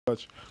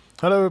much.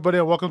 Hello, everybody,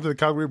 and welcome to the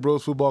Calgary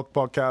Bros Football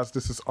Podcast.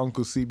 This is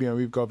Uncle CB, and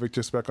we've got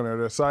Victor Speck on the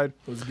other side.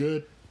 What's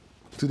good?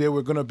 Today,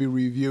 we're going to be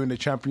reviewing the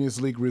Champions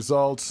League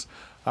results,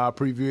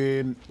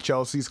 previewing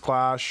Chelsea's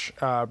clash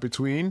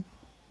between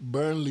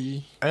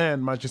Burnley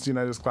and Manchester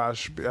United's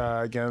clash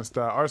against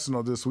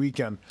Arsenal this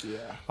weekend.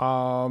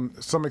 Yeah.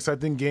 Some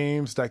exciting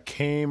games that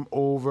came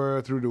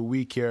over through the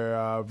week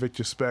here,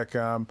 Victor Speck.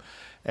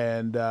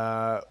 And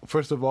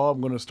first of all,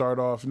 I'm going to start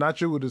off,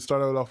 naturally, we're going to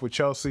start off with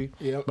Chelsea.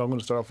 Yep. But I'm going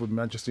to start off with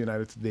Manchester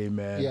United today,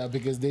 man. Yeah,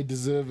 because they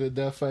deserve it.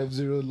 That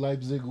 5-0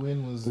 Leipzig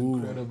win was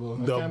incredible.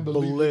 I can't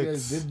believe you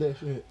guys did that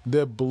shit.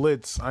 The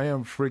blitz. I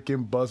am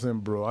freaking buzzing,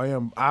 bro. I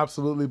am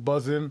absolutely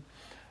buzzing.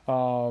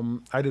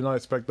 I did not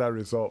expect that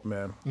result,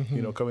 man. Mm-hmm.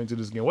 You know, coming to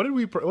this game. What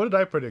did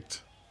I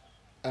predict?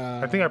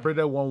 I think I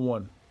predicted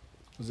 1-1.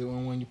 Was it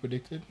 1-1 you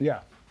predicted? Yeah.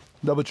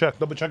 Double check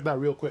that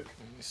real quick.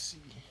 Let me see.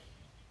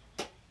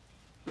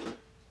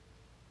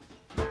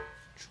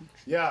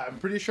 Yeah, I'm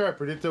pretty sure I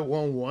predicted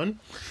 1-1.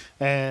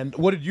 And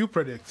what did you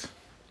predict?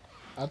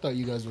 I thought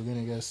you guys were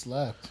going to get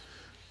slapped.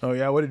 Oh,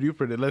 yeah, what did you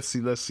predict? Let's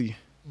see.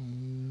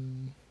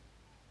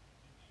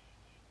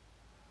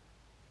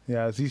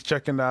 Yeah, as he's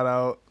checking that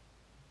out,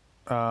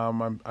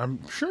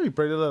 I'm sure he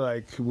predicted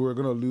like we were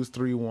going to lose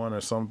 3-1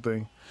 or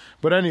something.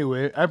 But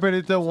anyway, I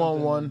predicted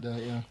 1-1. Like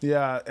that,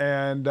 Yeah,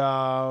 and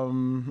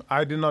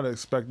I did not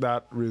expect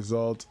that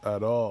result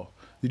at all.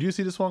 Did you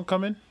see this one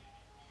coming?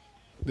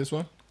 This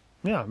one?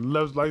 Yeah,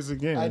 Leipzig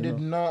game. I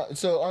did not.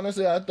 So,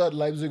 honestly, I thought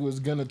Leipzig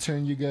was going to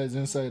turn you guys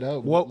inside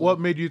out. What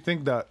made you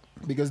think that?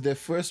 Because they're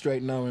first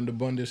right now in the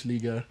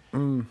Bundesliga.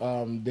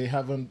 They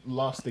haven't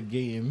lost a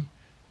game.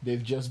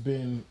 They've just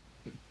been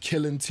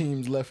killing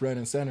teams left, right,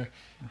 and center.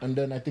 And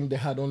then I think they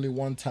had only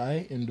one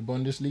tie in the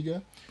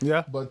Bundesliga.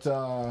 Yeah. But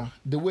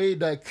the way,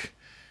 like,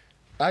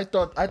 I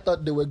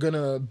thought they were going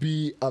to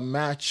be a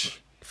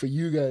match for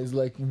you guys,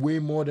 like, way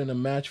more than a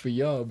match for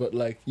y'all. But,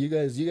 like, you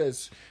guys,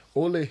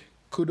 Ole,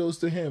 kudos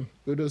to him.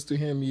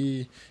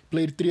 He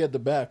played 3 at the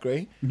back,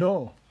 right?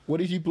 No. What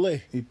did he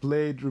play? He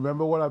played,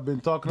 remember what I've been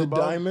talking about?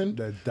 Diamond?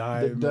 The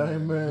diamond.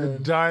 The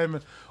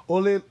diamond.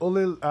 Ole,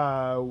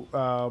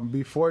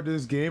 before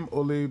this game,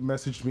 Ole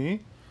messaged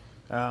me.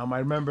 I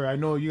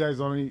know you guys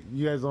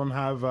don't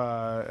have,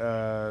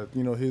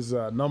 his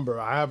number.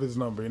 I have his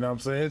number, you know what I'm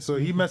saying? So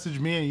he messaged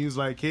me and he was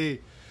like, hey,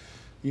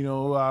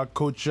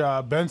 Coach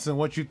Benson,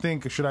 what you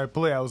think? Should I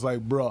play? I was like,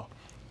 bro,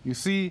 you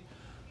see,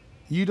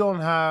 you don't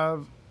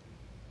have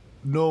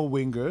no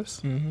wingers.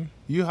 Mm-hmm.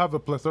 You have a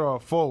plethora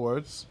of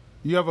forwards.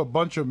 You have a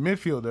bunch of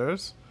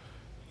midfielders,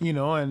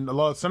 and a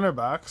lot of center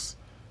backs.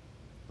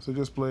 So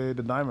just play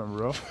the diamond,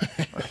 bro.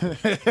 And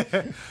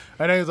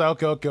then he's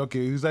like, okay.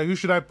 He's like, who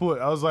should I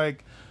put? I was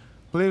like,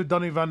 play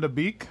Donny van de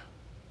Beek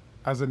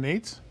as an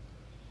 8.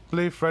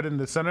 Play Fred in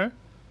the center.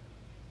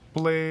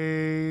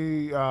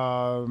 Play,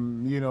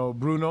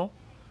 Bruno.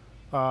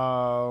 I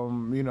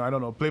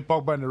don't know. Play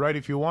Pogba on the right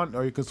if you want,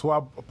 or you can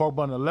swap Pogba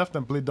on the left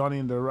and play Donny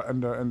in the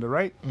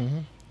right. Mm-hmm.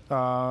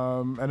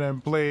 And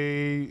then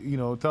play.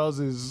 Tellus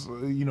is.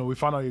 We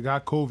found out he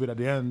got COVID at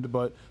the end,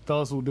 but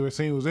Tellus, they were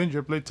saying he was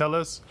injured. Play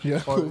Tellus.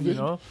 Yeah, or,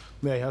 COVID.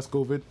 Yeah, he has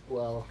COVID.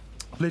 Wow.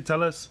 Play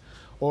Tellus,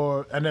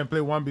 and then play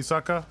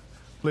Wan-Bissaka,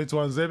 play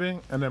Tuanzebe,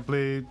 and then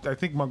play I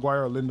think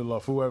Maguire or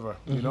Lindelof, whoever.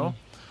 He's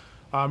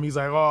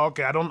like, oh,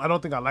 okay. I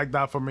don't think I like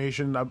that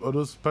formation or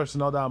those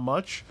personnel that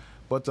much.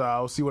 But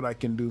I'll see what I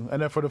can do.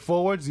 And then for the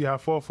forwards, you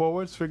have 4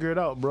 forwards. Figure it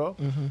out, bro.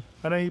 Mm-hmm.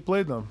 And then he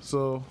played them.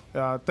 So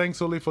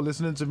thanks, Oli, for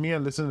listening to me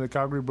and listening to the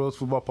Calgary Bros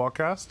Football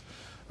Podcast.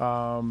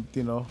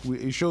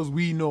 It shows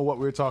we know what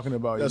we're talking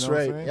about. That's you know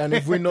right. What I'm saying? And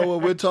if we know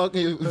what we're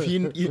talking,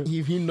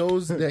 if he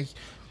knows that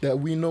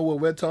we know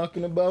what we're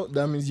talking about,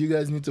 that means you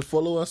guys need to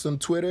follow us on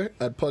Twitter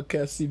at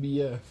Podcast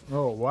CBF.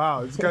 Oh,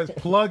 wow. This guy's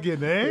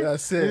plugging, eh?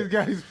 That's it. This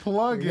guy's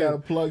plugging. You gotta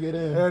plug it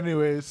in.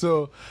 Anyway,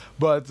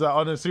 but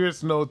on a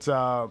serious note,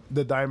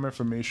 the diamond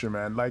formation,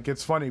 man. Like,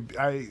 it's funny.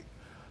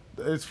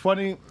 It's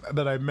funny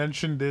that I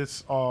mentioned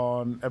this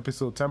on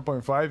episode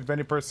 10.5. If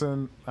any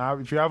person,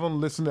 if you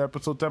haven't listened to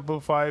episode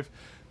 10.5,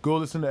 go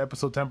listen to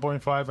episode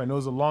 10.5. I know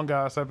it's a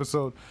long-ass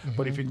episode,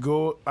 but if you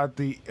go at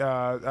the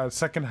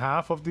second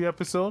half of the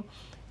episode,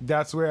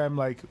 that's where I'm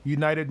like,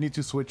 United need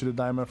to switch to the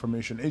diamond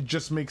formation. It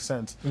just makes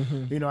sense.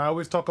 I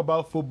always talk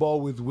about football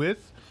with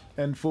width,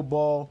 and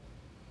football,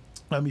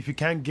 if you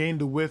can't gain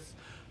the width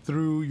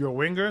through your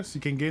wingers,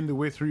 you can gain the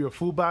width through your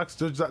fullbacks.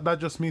 That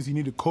just means you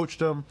need to coach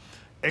them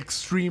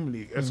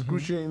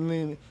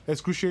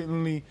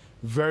excruciatingly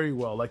very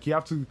well. Like, you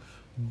have to,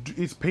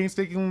 it's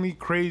painstakingly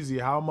crazy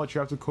how much you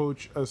have to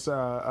coach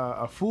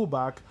a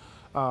fullback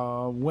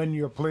when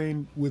you're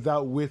playing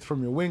without width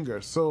from your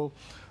wingers. So,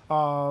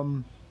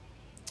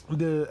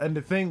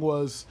 the thing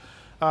was,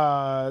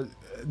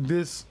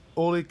 this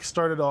Oleg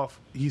started off.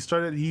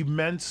 He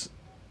meant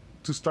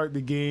to start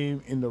the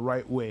game in the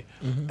right way,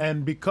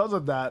 and because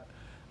of that,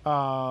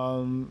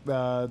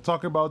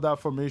 talking about that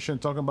formation,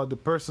 talking about the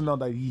personnel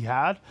that he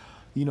had,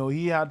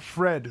 he had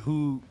Fred,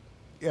 who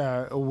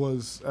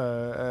was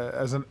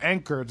as an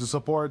anchor to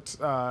support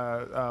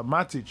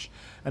Matic,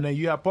 and then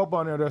you have Pogba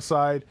on the other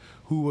side,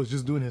 who was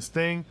just doing his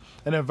thing,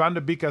 and then Van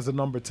der Beek as a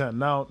number 10.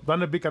 Now, Van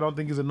der Beek, I don't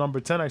think he's a number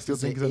 10. I still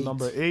think he's a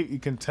number 8. You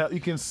can tell, you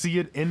can see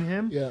it in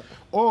him. Yeah.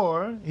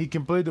 Or he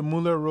can play the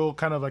Muller role,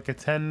 kind of like a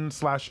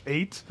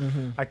 10/8.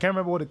 I can't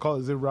remember what they call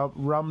it. Is it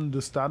Ram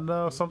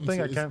Dustanda or something?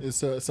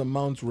 It's a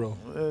Mount row.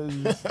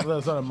 It's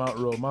not a Mount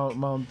row.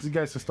 Mount. You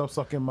guys should stop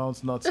sucking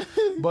Mount's nuts.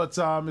 But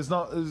it's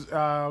not.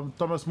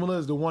 Thomas Muller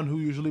is the one who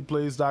usually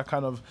plays that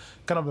kind of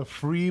a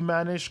free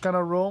manish kind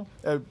of role,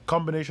 a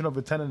combination of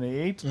a 10 and an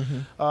 8.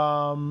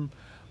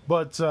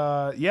 But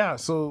yeah,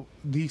 so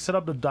he set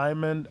up the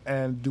diamond,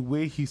 and the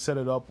way he set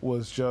it up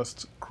was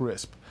just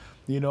crisp,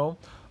 you know.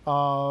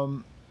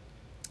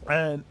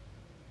 And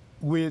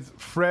with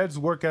Fred's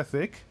work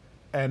ethic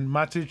and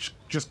Matic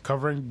just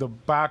covering the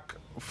back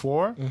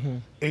four,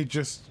 it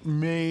just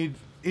made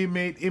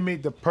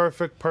the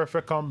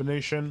perfect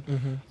combination,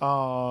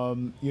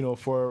 you know,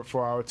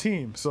 for our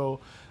team. So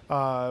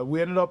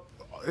we ended up,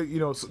 you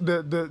know,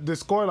 the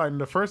scoreline in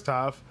the first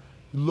half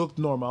looked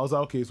normal. I was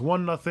like, okay, it's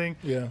 1-0.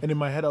 Yeah. And in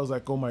my head, I was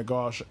like, oh my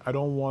gosh, I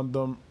don't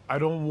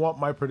want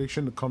my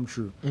prediction to come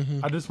true.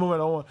 At this moment,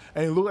 I don't want,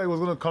 and it looked like it was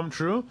going to come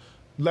true.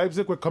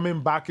 Leipzig were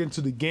coming back into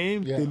the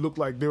game. Yeah. They looked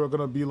like they were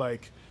going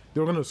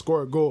to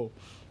score a goal.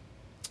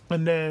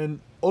 And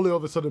then Ole all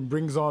of a sudden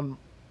brings on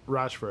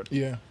Rashford.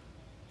 Yeah.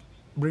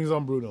 Brings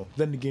on Bruno.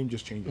 Then the game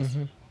just changes.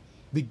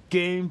 The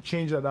game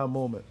changed at that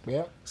moment.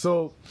 Yeah.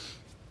 So,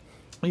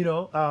 you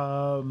know,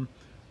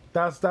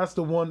 that's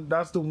the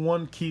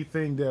one key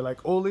thing there.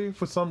 Like Ole,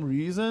 for some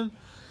reason,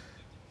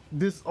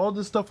 all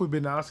this stuff we've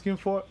been asking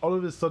for, all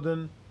of a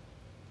sudden,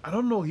 I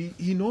don't know,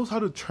 he knows how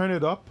to turn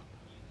it up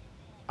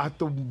at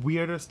the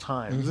weirdest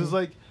times.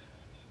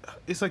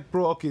 It's like,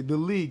 bro, okay, the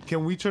league,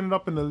 can we turn it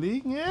up in the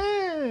league?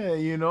 Yeah,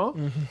 you know.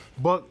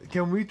 But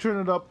can we turn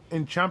it up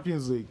in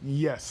Champions League?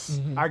 Yes.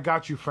 I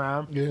got you,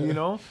 fam. Yeah. You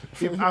know?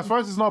 As far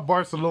as it's not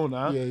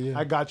Barcelona, Yeah.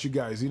 I got you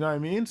guys. You know what I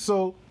mean?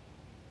 So,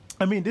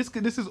 I mean,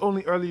 this is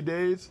only early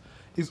days.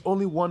 It's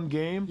only one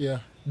game. Yeah.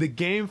 The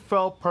game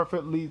fell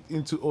perfectly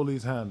into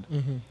Ole's hand.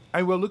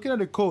 And we're looking at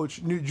a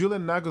coach,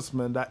 Julian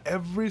Nagelsmann, that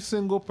every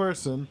single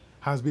person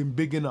has been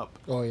bigging up.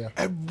 Oh, yeah.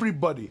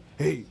 Everybody.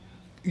 Hey,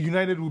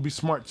 United would be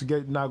smart to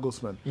get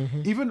Nagelsmann.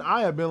 Even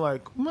I have been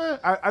like, man,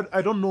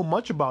 I don't know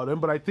much about him,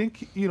 but I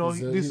think, you know,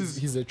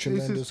 he's a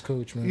tremendous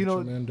coach, man. You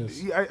know,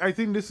 tremendous. I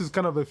think this is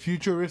kind of a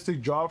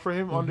futuristic job for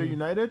him under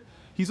United.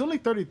 He's only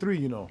 33,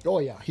 you know. Oh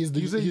yeah, he's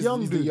a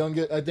young dude. the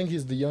youngest. I think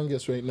he's the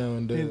youngest right now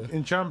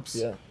in champs.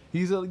 Yeah,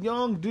 he's a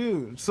young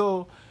dude.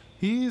 So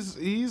he's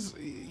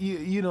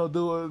you know,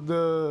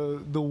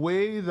 the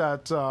way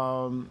that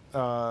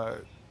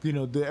you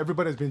know,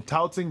 everybody's been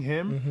touting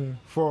him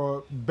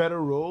for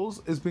better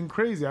roles. It's been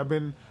crazy.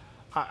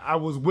 I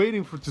was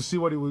waiting to see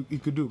what he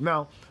could do.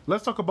 Now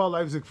let's talk about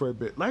Leipzig for a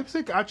bit.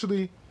 Leipzig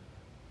actually,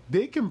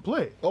 they can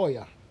play. Oh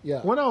yeah.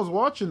 Yeah. When I was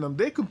watching them,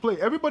 they could play.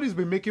 Everybody's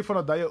been making fun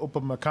of Dayot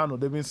Upamecano.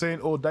 They've been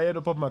saying, "Oh, Dayot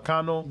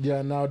Upamecano."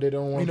 Yeah. Now they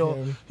don't want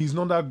him. He's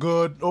not that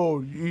good. Oh,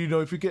 you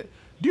know, if you get,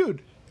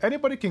 dude,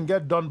 anybody can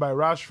get done by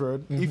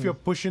Rashford if you're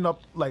pushing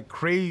up like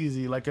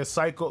crazy, like a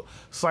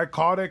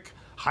psychotic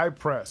high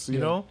press. You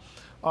know.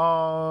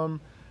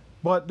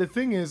 But the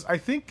thing is, I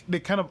think they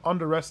kind of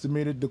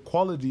underestimated the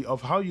quality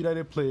of how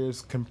United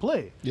players can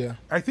play. Yeah.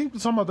 I think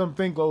some of them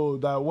think, oh,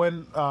 that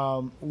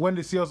when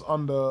they see us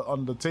on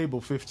the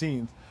table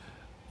 15th.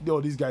 Yo,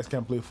 these guys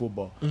can't play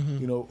football.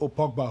 You know,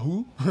 Pogba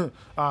who,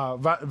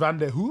 Van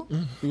de who,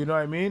 you know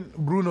what I mean?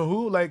 Bruno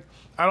who. Like,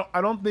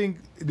 I don't think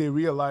they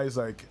realize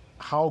like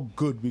how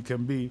good we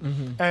can be.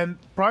 And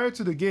prior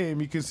to the game,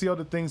 you can see all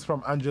the things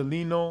from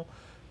Angelino,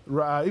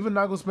 even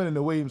Nagelsmann in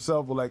the way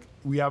himself were like,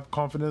 we have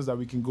confidence that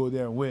we can go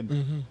there and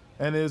win.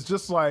 And it's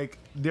just like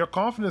their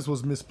confidence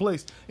was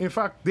misplaced. In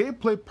fact, they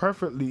played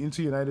perfectly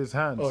into United's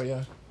hands. Oh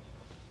yeah.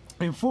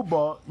 In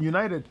football,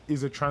 United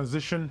is a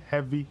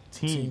transition-heavy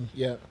team.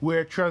 Yeah. We're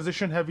a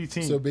transition-heavy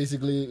team. So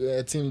basically,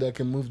 a team that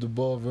can move the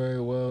ball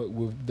very well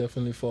will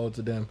definitely fall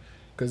to them.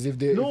 Because if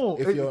they... No,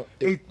 if you're...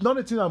 not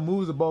a team that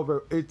moves the ball very...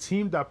 A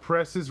team that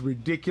presses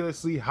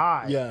ridiculously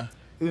high. Yeah.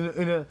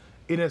 In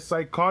a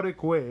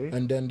psychotic way.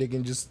 And then they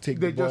can just take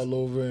the ball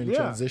over and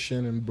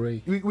transition and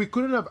break. We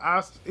couldn't have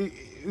asked...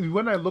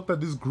 When I looked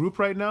at this group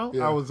right now,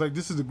 I was like,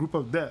 this is the group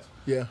of death.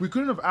 Yeah. We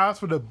couldn't have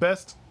asked for the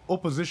best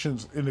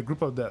oppositions in the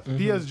group of death.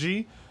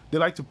 PSG, they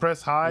like to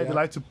press high, they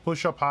like to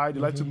push up high, they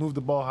like to move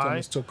the ball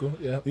high. Thomas Tuchel,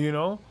 yeah. You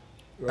know?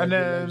 Right, and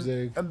then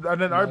Leipzig, and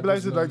then RB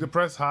Leipzig like to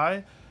press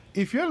high.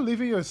 If you're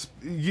giving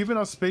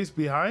us space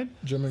behind,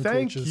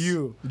 thank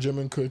you.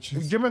 German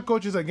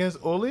coaches against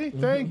Ole,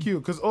 thank you.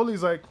 Because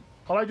Ole's like,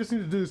 all I just need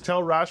to do is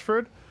tell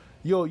Rashford,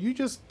 yo, you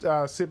just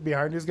sit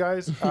behind these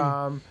guys.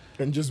 And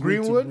just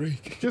Greenwood,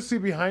 just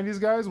sit behind these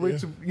guys. Wait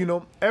to, you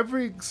know,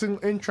 every single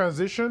in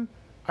transition.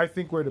 I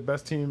think we're the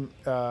best team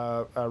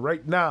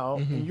right now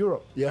in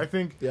Europe. Yeah. I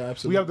think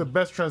absolutely. we have the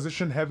best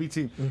transition-heavy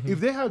team.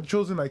 If they had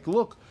chosen, like,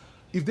 look,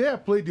 if they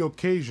had played the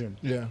occasion,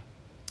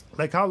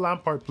 like how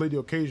Lampard played the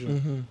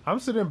occasion, I'm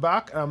sitting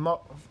back and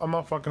I'm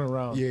not fucking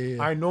around.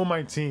 I know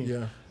my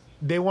team.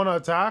 They want to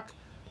attack.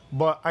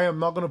 but I am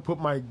not going to put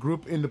my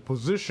group in the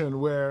position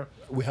where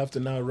We have to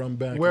now run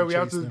back. where and we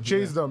have to them.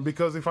 chase them,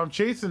 because if I'm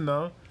chasing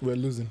them, We're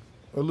losing.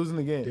 we're losing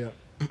the game. Yeah.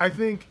 I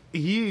think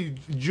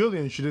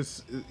Julian should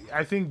just.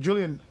 I think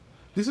Julian.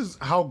 This is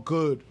how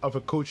good of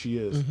a coach he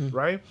is,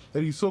 right?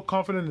 That he's so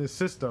confident in his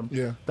system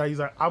Yeah. that he's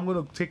like, I'm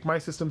gonna take my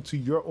system to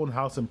your own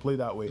house and play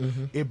that way.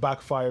 It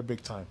backfired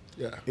big time.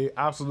 Yeah. It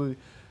absolutely.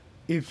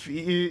 If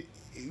he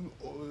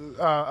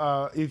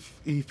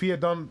had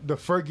done the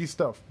Fergie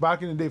stuff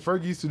back in the day,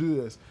 Fergie used to do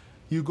this.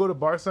 You go to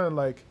Barca and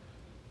like,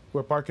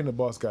 we're parking the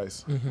bus,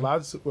 guys.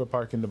 Lads, we're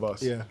parking the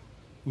bus. Yeah.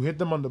 We hit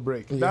them on the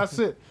break. That's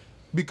it.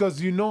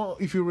 Because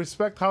if you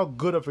respect how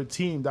good of a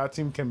team that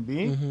team can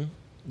be,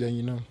 Then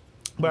you know.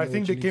 but I know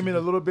think what they you need came to in do.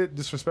 a little bit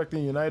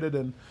disrespecting United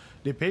and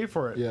they paid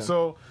for it. Yeah.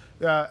 So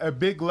a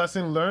big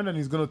lesson learned, and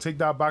he's going to take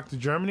that back to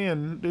Germany.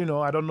 And,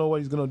 I don't know what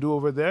he's going to do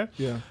over there.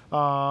 Yeah.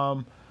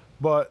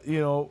 But,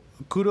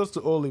 kudos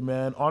to Ole,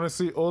 man.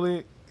 Honestly,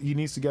 Ole, he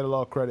needs to get a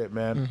lot of credit,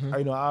 man.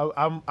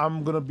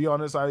 I'm going to be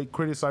honest. I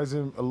criticize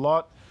him a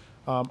lot.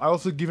 I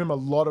also give him a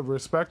lot of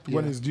respect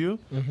when Yeah. it's due,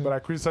 but I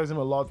criticize him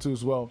a lot too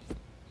as well.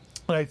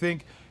 And I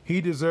think he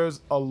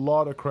deserves a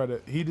lot of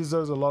credit. He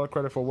deserves a lot of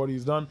credit for what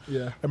he's done.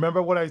 Yeah.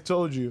 Remember what I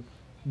told you.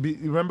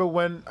 Remember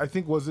when, I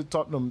think, was it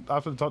Tottenham,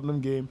 after the Tottenham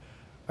game,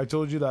 I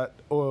told you that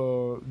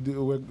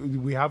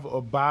we have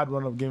a bad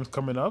run of games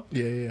coming up,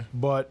 Yeah.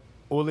 but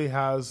Ole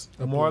has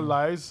more plan.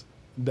 lies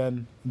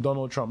than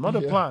Donald Trump. Not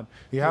a Yeah. plan.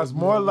 He has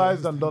more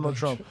lies than Donald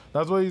Trump.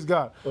 That's what he's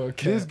got.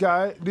 Okay.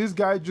 This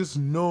guy just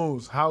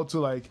knows how to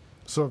like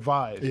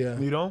survive. Yeah.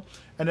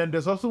 And then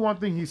there's also one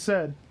thing he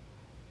said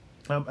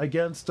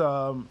against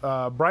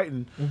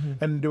Brighton,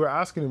 and they were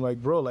asking him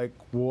like, bro, like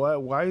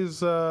why is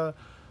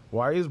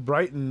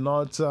Brighton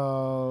not?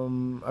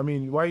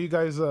 Why you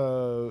guys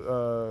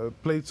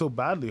played so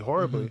badly,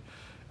 horribly?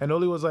 And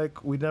Ole was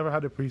like, we never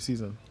had a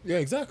preseason. Yeah,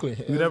 exactly.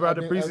 We never had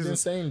a I've been preseason.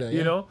 saying that,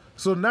 You know?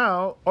 So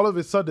now, all of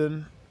a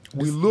sudden,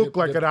 we look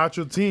like an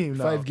actual team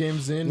now. 5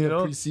 games in, You the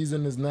know?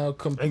 preseason is now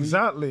complete.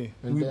 Exactly.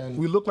 And We, then-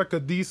 we look like a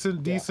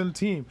decent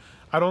team.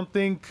 I don't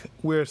think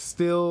we're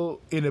still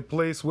in a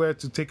place where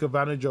to take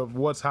advantage of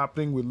what's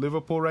happening with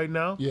Liverpool right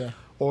now. Yeah.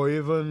 Or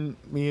even,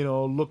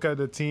 look at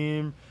the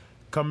team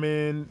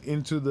coming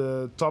into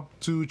the top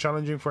 2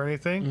 challenging for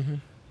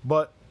anything.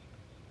 But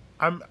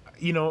I'm,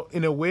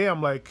 in a way,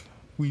 I'm like,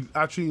 we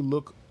actually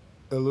look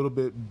a little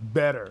bit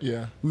better.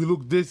 Yeah. We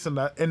look this and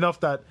that enough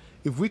that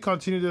if we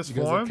continue this You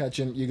guys form, are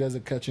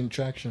catching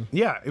traction.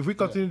 yeah, if we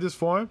continue this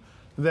form,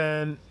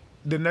 then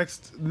the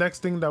next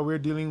thing that we're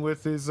dealing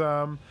with is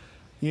Arsenal,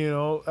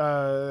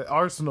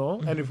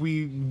 and if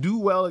we do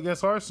well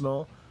against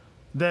Arsenal,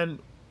 then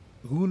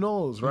who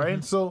knows,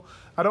 right? So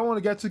I don't want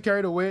to get too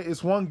carried away.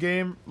 It's one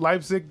game.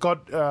 Leipzig were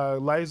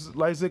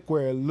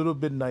a little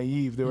bit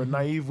naive. They were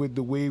naive with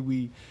the way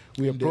we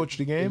approached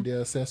the game. In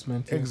their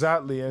assessment. Yes.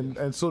 Exactly,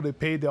 and so they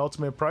paid the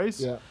ultimate price.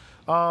 Yeah.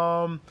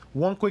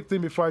 One quick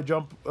thing before I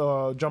jump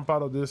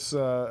out of this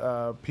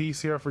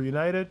piece here for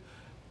United.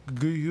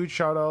 Huge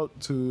shout out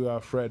to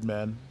Fred,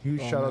 man.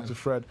 Huge shout out to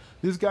Fred.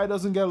 This guy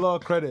doesn't get a lot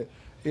of credit.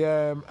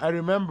 Yeah, I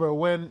remember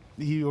when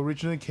he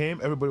originally came,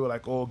 everybody was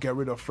like, "Oh, get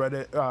rid of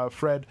Fred.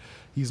 Fred,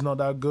 he's not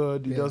that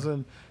good. He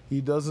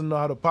doesn't know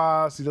how to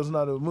pass. He doesn't know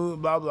how to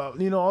move. Blah blah.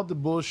 All the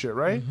bullshit,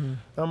 right?"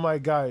 I'm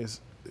like,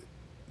 guys,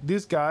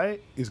 this guy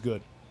is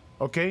good.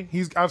 Okay,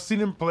 I've seen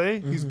him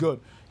play. He's good.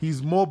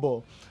 He's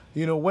mobile.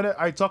 When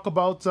I talk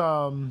about,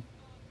 I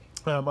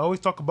always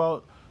talk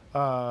about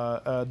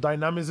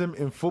dynamism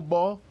in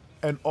football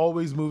and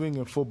always moving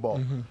in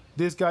football.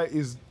 This guy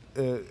is.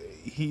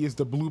 He is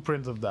the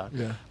blueprint of that.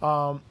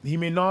 Yeah. He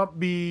may not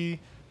be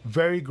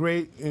very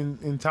great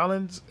in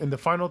talent in the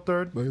final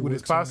third But he with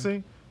his works hard.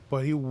 passing,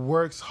 but he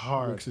works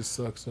hard. Works his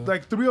socks off.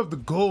 Like 3 of the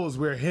goals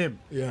were him.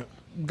 Yeah.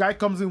 Guy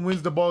comes in,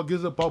 wins the ball,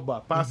 gives it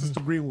Pogba, passes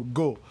to Greenwood,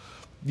 goal.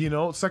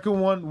 Second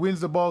one,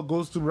 wins the ball,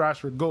 goes to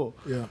Rashford, goal.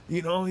 Yeah.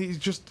 He's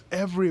just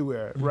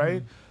everywhere,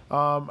 right?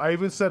 I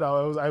even said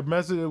I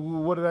messaged.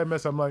 What did I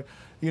mess? I'm like,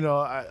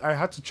 I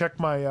had to check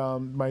my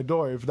my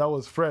door if that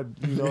was Fred.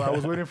 I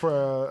was waiting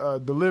for a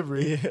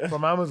delivery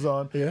from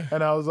Amazon,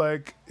 and I was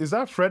like, is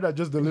that Fred that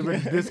just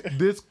delivered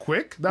this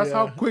quick? That's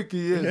how quick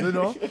he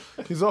is.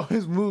 He's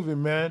always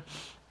moving, man.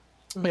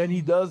 And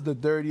he does the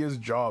dirtiest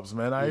jobs,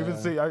 man. I even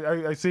say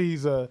I say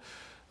he's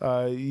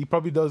he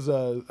probably does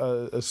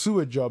a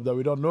sewage job that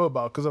we don't know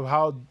about because of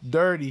how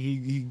dirty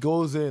he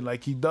goes in.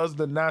 Like he does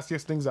the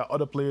nastiest things that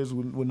other players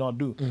would not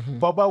do.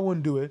 Pogba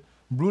wouldn't do it.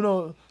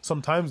 Bruno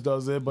sometimes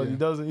does it, but he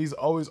doesn't. He's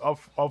always up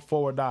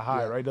forward that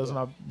high, right? Doesn't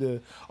have the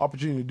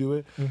opportunity to do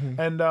it.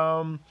 And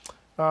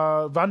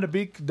Van der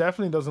Beek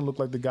definitely doesn't look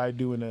like the guy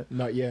doing it.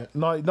 Not yet.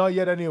 Not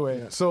yet anyway.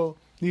 Yeah. So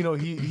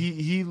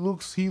he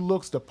looks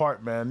the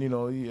part, man.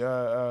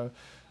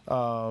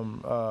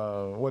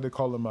 What they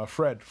call him,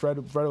 Fred. Fred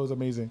was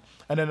amazing.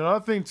 And then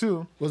another thing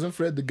too. Wasn't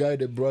Fred the guy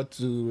they brought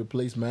to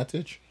replace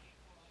Matic?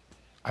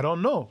 I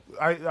don't know.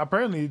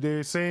 Apparently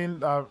they're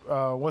saying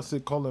what's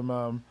it call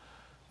him?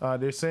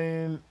 They're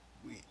saying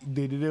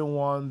they didn't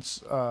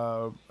want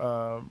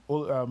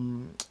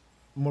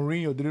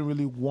Mourinho didn't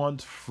really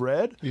want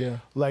Fred. Yeah.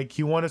 Like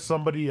he wanted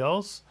somebody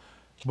else,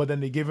 but then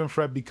they gave him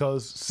Fred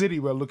because City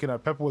were looking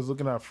at Pep was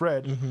looking at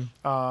Fred,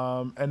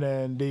 and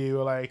then they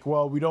were like,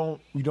 well, we don't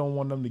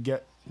want them to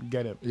get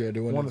him. Yeah, they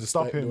want wanted to to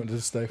stop They him. wanted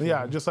to stifle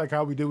Yeah, him. just like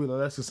how we did with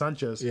Alexis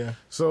Sanchez. Yeah.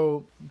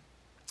 So,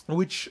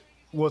 which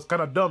was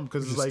kind of dumb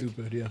because Which it's is like,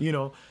 stupid, yeah. you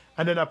know,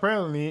 and then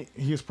apparently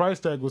his price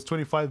tag was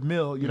 25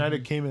 mil.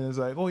 United came in and was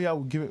like, oh yeah,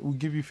 we'll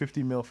give you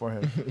 50 mil for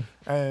him,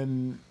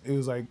 and it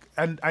was like,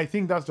 and I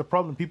think that's the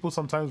problem. People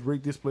sometimes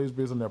rate these players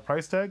based on their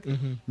price tag,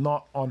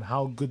 not on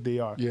how good they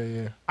are. Yeah,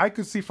 yeah. I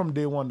could see from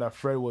day one that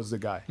Fred was the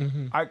guy.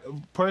 I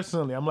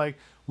personally, I'm like,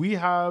 we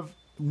have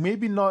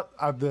maybe not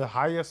at the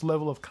highest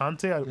level of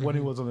Kante when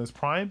he was on his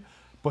prime,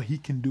 but he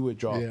can do a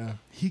job. Yeah.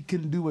 He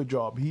can do a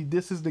job.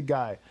 This is the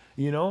guy,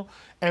 you know.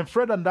 And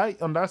Fred on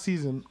that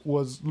season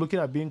was looking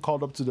at being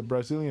called up to the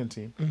Brazilian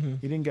team.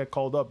 He didn't get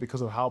called up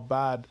because of how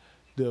bad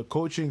the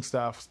coaching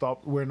staff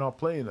stopped. We're not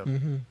playing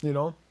him, you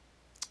know.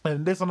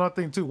 And there's another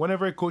thing too.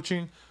 Whenever a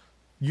coaching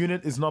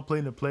unit is not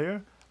playing the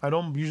player, I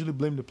don't usually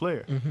blame the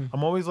player.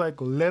 I'm always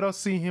like, let us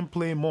see him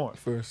play more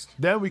First.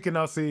 Then we can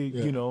now say,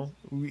 Yeah. you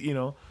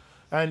know.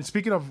 And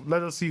speaking of,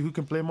 let us see who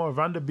can play more.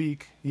 Van der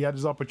Beek, he had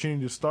his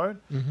opportunity to start.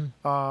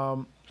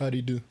 How do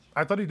you do?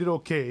 I thought he did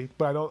okay,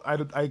 but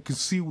I can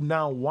see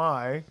now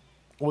why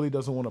Ole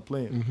doesn't want to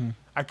play him.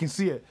 I can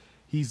see it.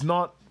 He's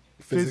not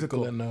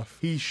physical enough.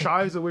 He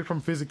shies away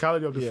from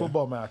physicality of the Yeah.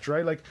 football match,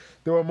 right? Like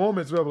there were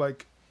moments where I'm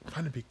like,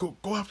 Van der Beek, go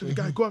after the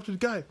guy, go after the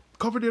guy,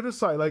 cover the other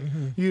side, like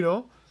you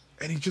know.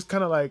 And he just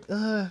kind of like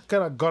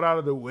kind of got out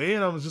of the way,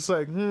 and I was just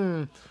like,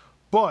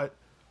 But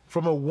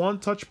from a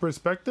one-touch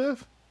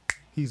perspective,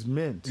 he's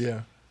mint.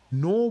 Yeah.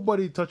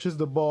 Nobody touches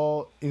the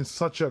ball in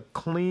such a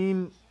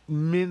clean,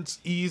 mint,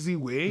 easy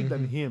way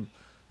than him.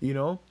 You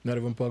know, Not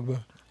even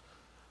Pogba.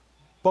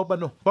 Pogba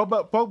no.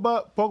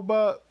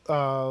 Pogba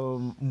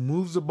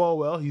moves the ball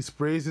well. He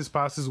sprays his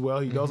passes well.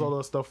 He does all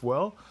that stuff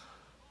well.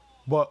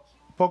 But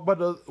Pogba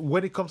does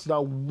when it comes to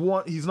that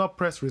one, he's not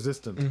press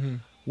resistant.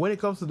 When it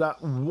comes to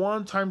that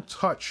one-time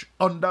touch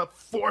on that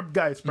fourth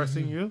guy is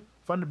pressing you,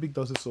 Van der Beek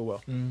does it so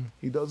well.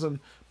 He doesn't,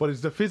 but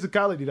it's the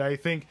physicality that I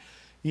think,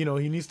 you know,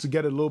 he needs to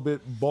get a little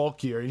bit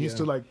bulkier. He needs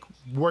to like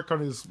work on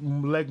his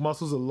leg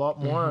muscles a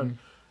lot more and,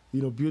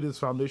 you know, build his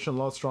foundation a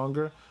lot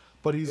stronger.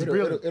 But he's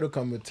brilliant. It'll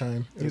come with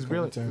time. He's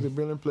brilliant. He's a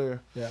brilliant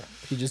player. Yeah.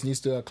 He just needs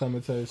to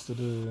acclimatize to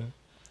the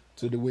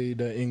way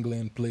that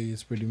England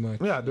plays, pretty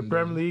much. Yeah, the And,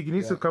 Premier League. He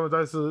needs to yeah. come with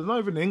that. So it's not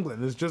even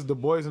England. It's just the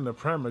boys in the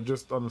Prem are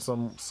just on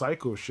some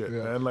psycho shit,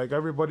 Yeah. man. Like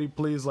everybody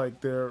plays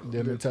like Their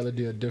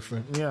mentality are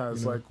different. yeah,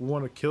 it's like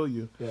want to kill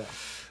you. Yeah.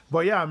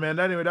 But yeah, man.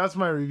 Anyway, that's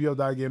my review of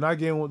that game. That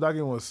game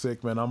was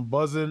sick, man. I'm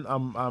buzzing.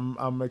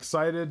 I'm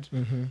excited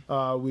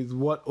with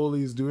what Ole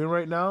is doing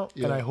right now,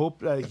 and Yeah. I hope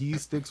that he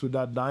sticks with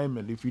that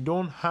diamond. If you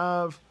don't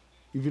have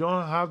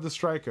the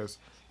strikers,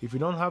 if you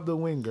don't have the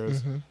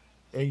wingers,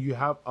 and you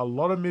have a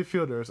lot of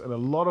midfielders and a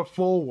lot of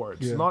forwards,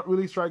 Yeah. not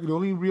really strikers. The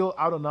only real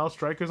out and out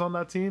strikers on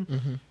that team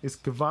is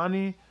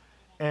Cavani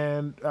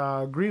and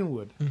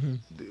Greenwood.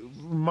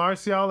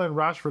 Martial and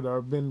Rashford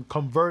have been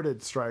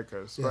converted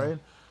strikers, Yeah. right?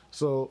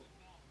 So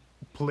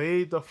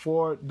play the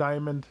 4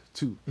 diamond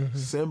 2.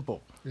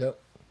 Simple. Yep.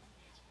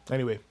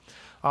 Anyway,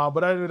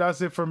 but anyway, that's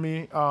it for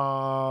me.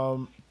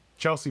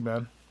 Chelsea,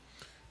 man.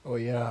 Oh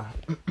yeah.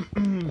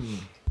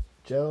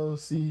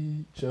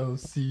 Chelsea.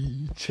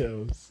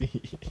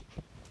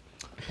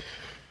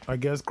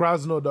 Against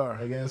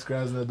Krasnodar. Against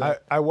Krasnodar.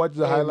 I watched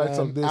the highlights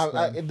of this.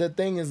 man. The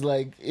thing is,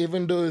 like,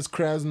 even though it's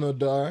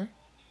Krasnodar,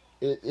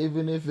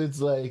 even if it's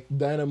like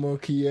Dynamo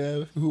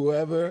Kiev,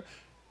 whoever,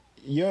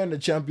 you're in the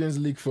Champions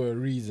League for a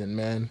reason,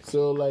 man.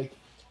 So like,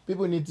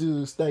 people need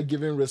to start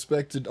giving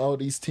respect to all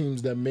these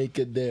teams that make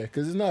it there,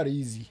 because it's not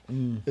easy.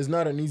 It's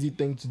not an easy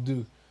thing to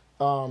do.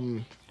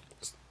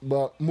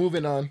 But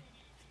moving on,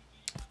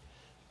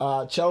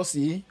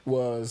 Chelsea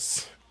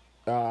was.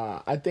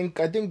 I think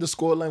the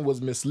scoreline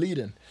was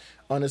misleading,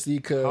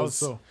 honestly, How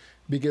so?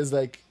 because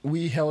like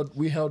we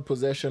held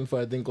possession for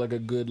I think like a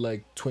good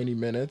like 20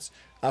 minutes.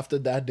 After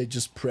that, they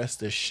just pressed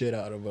the shit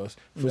out of us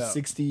for Yeah.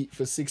 60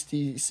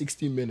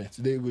 minutes.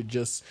 They were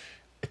just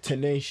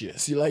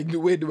tenacious. You like the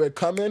way they were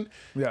coming.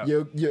 Yeah.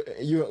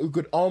 You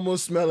could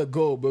almost smell a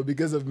goal, but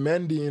because of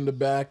Mendy in the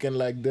back and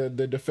like the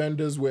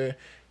defenders were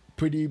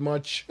pretty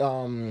much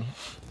what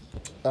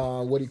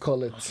do you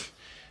call it?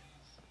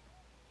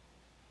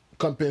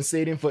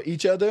 Compensating for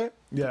each other.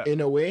 Yeah.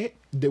 In a way,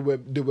 they were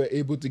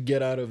able to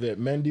get out of it.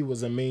 Mendy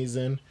was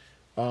amazing.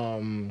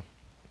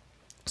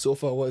 So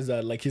far, what is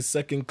that? Like his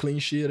second clean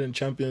sheet in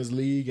Champions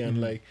League, and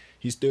like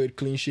his third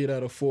clean sheet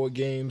out of 4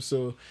 games.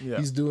 So Yeah.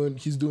 he's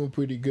doing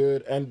pretty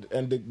good. And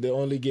the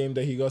only game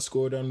that he got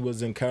scored on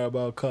was in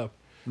Carabao Cup.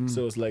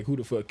 So it's like, who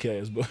the fuck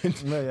cares? But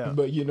Yeah.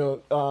 but you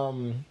know,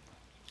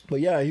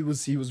 but yeah, he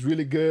was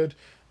really good.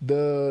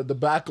 The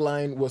back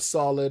line was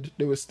solid.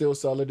 They were still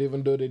solid,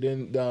 even though they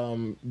didn't.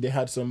 They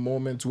had some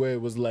moments where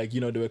it was like, you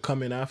know, they were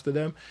coming after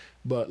them,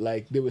 but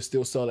like they were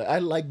still solid. I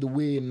like the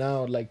way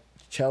now like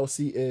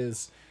Chelsea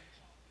is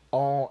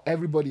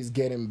everybody's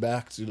getting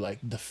back to like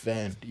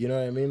defend. You know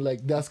what I mean?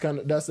 Like that's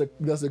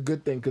a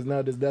good thing because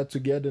now there's that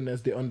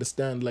togetherness. They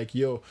understand like,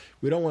 yo,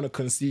 we don't want to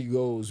concede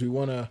goals. We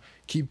want to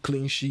keep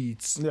clean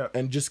sheets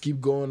and just keep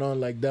going on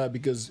like that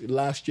because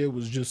last year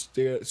was just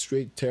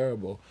straight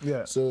terrible.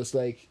 Yeah. So it's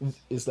like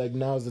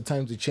now's the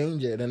time to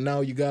change it. And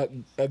now you got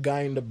a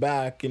guy in the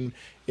back in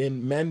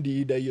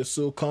Mendy that you're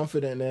so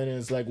confident in. And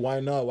it's like, why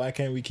not? Why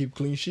can't we keep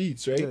clean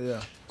sheets, right?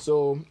 Yeah.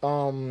 So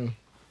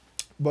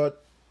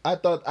but I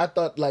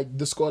thought like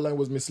the scoreline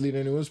was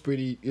misleading. It was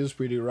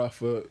pretty rough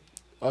for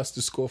us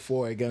to score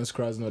 4 against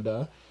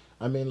Krasnodar.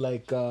 I mean,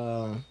 like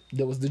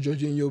there was the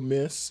Jorginho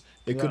miss.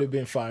 It could have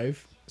been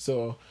 5.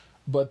 So,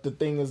 but the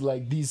thing is,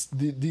 like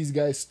these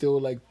guys still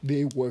like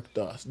they worked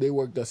us. It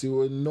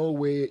was no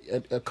way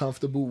a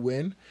comfortable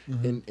win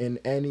in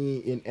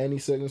any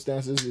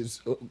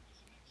circumstances.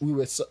 We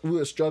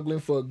were struggling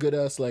for a good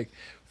ass like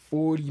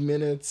 40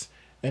 minutes.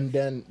 And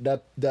then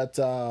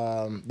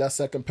that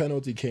second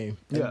penalty came,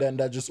 and then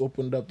that just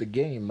opened up the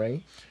game,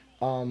 right?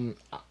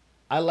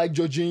 I like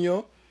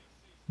Jorginho,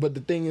 but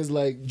the thing is,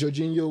 like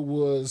Jorginho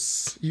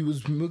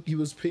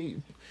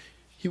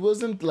he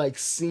wasn't like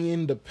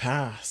seeing the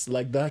pass,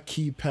 like that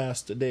key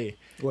pass today.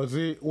 Was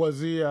he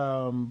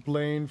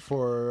playing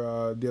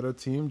for the other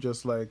team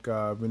just like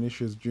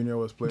Vinicius Junior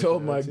was playing? Oh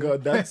for my team?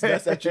 God, that's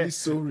actually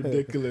so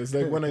ridiculous.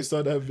 Like when I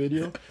saw that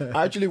video,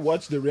 I actually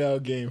watched the Real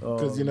game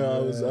because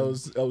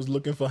I was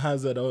looking for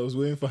Hazard. I was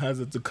waiting for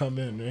Hazard to come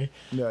in, right?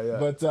 Yeah.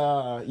 But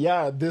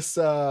this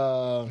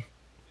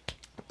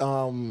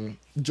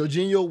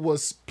Jorginho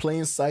was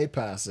playing side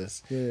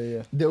passes.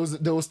 Yeah. There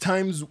was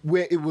times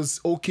where it was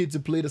okay to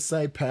play the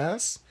side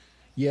pass,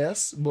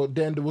 yes, but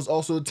then there was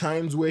also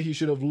times where he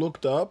should have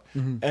looked up,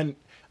 and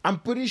I'm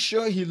pretty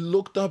sure he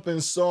looked up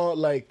and saw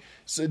like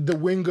the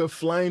winger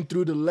flying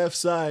through the left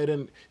side,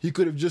 and he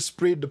could have just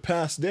sprayed the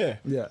pass there.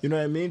 Yeah, you know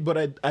what I mean. But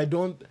I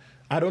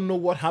don't know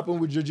what happened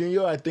with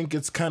Jorginho. I think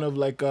it's kind of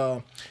like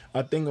a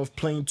thing of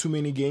playing too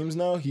many games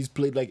now. He's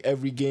played like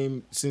every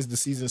game since the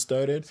season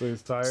started. So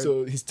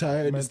he's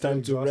tired. It's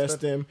time to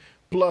rest him.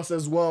 Plus,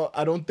 as well,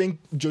 I don't think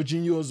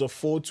Jorginho is a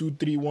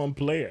 4-2-3-1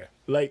 player.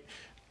 Like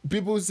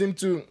people seem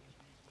to.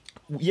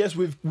 Yes,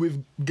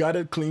 we've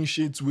gathered clean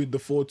sheets with the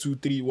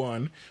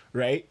 4-2-3-1,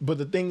 right? But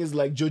the thing is,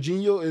 like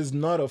Jorginho is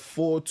not a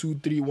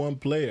 4-2-3-1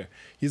 player.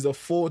 He's a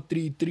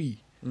 4-3-3,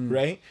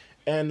 right?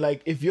 And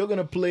like if you're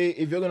gonna play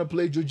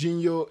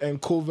Jorginho and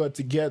Kova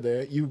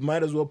together, you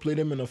might as well play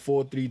them in a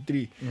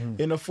 4-3-3.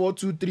 In a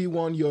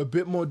 4-2-3-1, you're a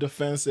bit more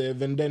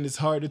defensive, and then it's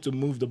harder to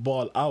move the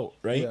ball out,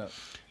 right? Yeah.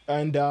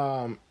 And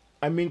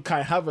I mean,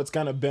 Kai Havertz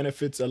kind of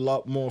benefits a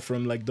lot more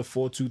from like the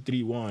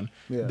 4-2-3-1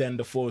 than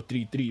the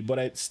 4-3-3. But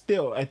I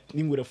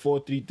think with a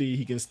 4-3-3,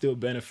 he can still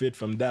benefit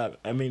from that.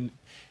 I mean,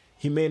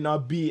 he may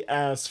not be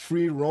as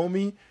free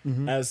roaming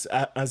as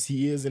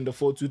he is in the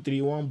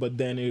 4-2-3-1, but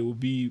then it will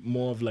be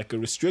more of like a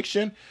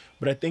restriction.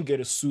 But I think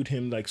it'll suit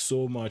him like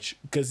so much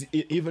because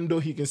even though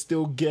he can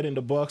still get in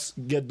the box,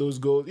 get those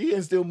goals, he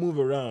can still move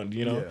around,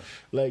 you know? Yeah.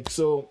 Like,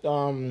 so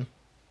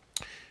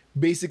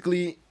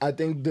basically, I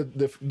think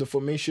the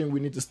formation we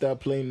need to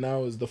start playing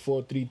now is the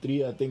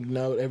 4-3-3. I think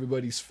now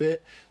everybody's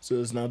fit, so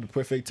it's now the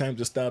perfect time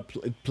to start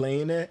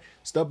playing it.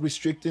 Stop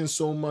restricting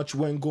so much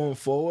when going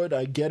forward.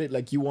 I get it,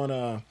 like you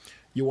wanna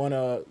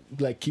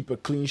like keep a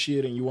clean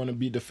sheet and you wanna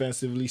be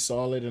defensively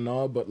solid and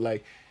all, but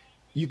like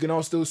you can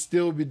also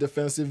still be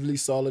defensively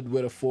solid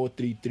with a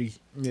 4-3-3.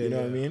 You know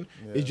what I mean?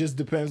 Yeah. It just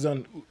depends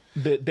on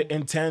the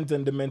intent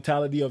and the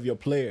mentality of your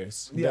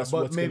players. Yeah, that's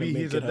but maybe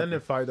he's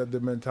identified that the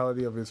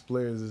mentality of his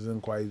players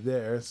isn't quite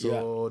there,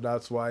 so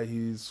that's why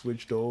he's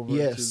switched over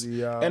to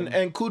the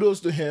and kudos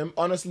to him.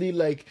 Honestly,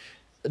 like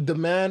the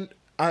man,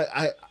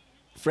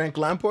 Frank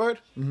Lampard,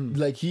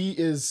 like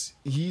he's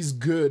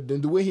good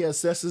in the way he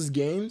assesses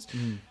games.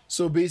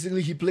 So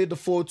basically, he played the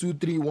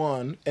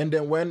 4-2-3-1, and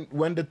then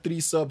when the 3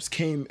 subs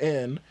came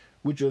in,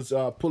 which was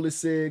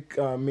Pulisic,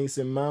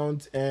 Mason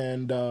Mount,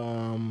 and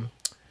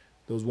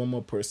there was one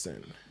more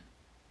person.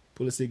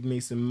 Pulisic,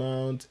 Mason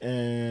Mount,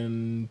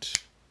 and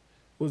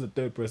what was the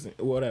third person?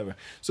 Whatever.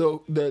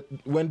 So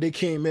when they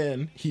came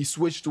in, he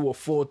switched to a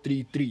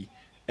 4-3-3.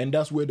 And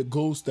that's where the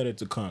goals started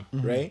to come,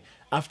 right?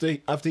 After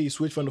he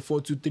switched from the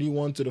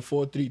 4-2-3-1 to the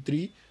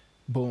 4-3-3,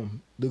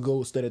 boom, the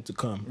goals started to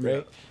come,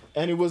 right?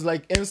 And it was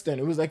like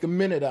instant. It was like a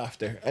minute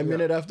after. A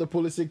minute after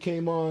Pulisic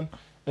came on.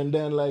 And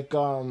then like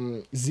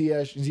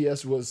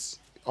Ziyech was,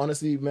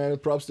 honestly, man,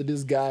 props to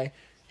this guy.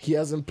 He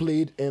hasn't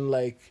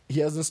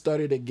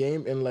started a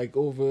game in like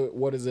over,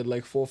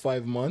 4 or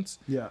 5 months?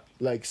 Yeah.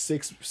 Like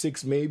six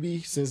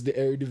maybe, since the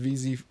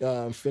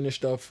Eredivisie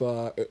finished off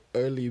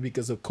early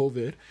because of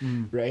COVID,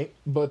 right?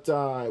 But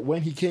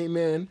when he came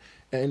in,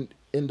 and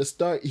in the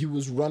start, he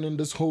was running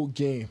this whole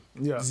game.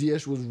 Yeah.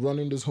 Ziyech was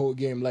running this whole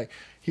game. Like,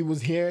 he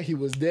was here, he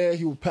was there,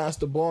 he would pass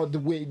the ball. The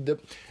way,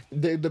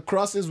 the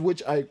crosses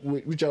which I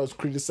was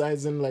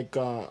criticizing, like,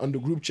 on the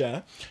group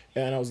chat,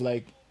 and I was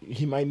like,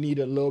 he might need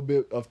a little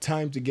bit of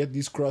time to get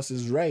these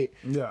crosses right.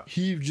 Yeah.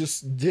 He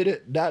just did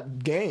it that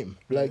game.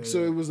 Like,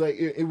 so it was like,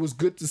 it was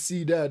good to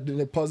see that,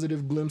 the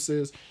positive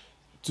glimpses.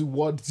 to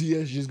what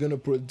ZSG is gonna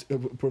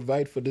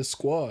provide for this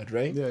squad,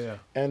 right? Yeah.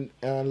 And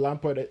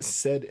Lampard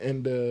said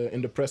in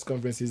the press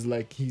conference,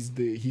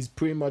 he's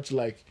pretty much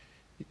like,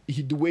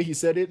 the way he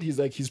said it,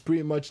 he's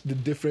pretty much the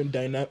different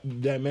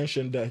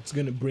dimension that it's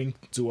gonna bring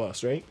to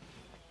us, right?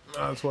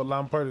 That's what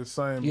Lampard is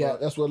saying. Yeah,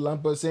 but that's what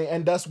Lampard is saying,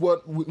 and that's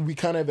what we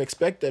kind of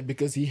expected,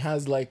 because he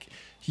has like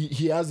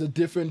he has a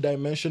different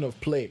dimension of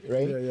play,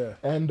 right? Yeah.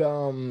 And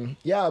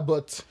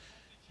but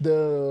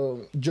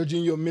the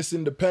Jorginho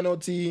missing the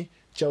penalty,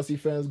 Chelsea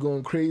fans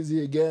going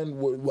crazy again.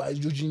 Why is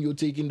Jorginho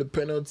taking the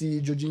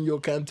penalty?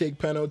 Jorginho can't take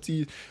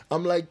penalties.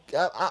 I'm like,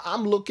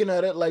 I'm looking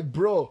at it like,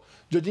 bro,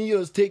 Jorginho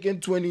has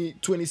taken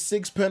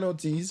 26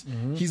 penalties.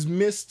 He's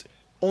missed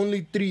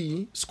only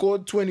 3,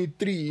 scored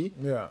 23.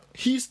 Yeah.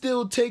 He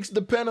still takes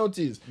the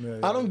penalties.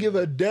 I don't give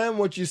a damn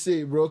what you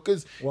say, bro.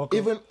 Because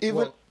even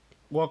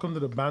welcome to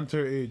the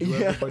banter age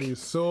where everybody is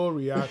so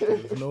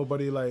reactive.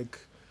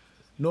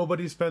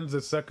 Nobody spends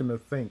a second to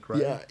think,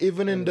 right? Yeah,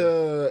 even in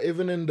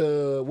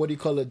the what do you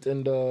call it?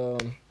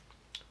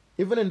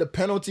 Even in the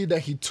penalty that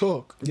he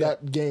took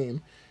that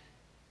game,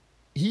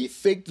 he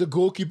faked the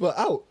goalkeeper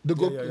out. The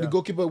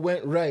goalkeeper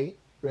went right.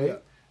 Yeah.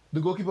 The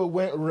goalkeeper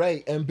went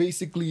right, and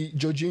basically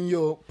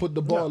Jorginho put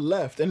the ball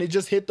left, and it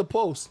just hit the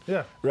post.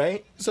 Yeah.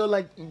 Right? So,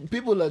 like,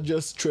 people are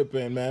just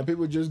tripping, man.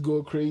 People just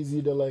go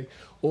crazy. They're like,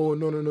 oh,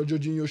 no,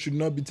 Jorginho should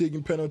not be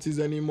taking penalties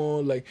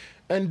anymore. Like,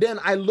 and then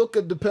I look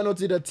at the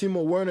penalty that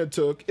Timo Werner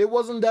took. It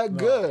wasn't that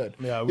good.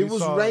 Yeah, it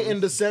was right in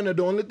the center.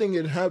 The only thing,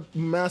 it had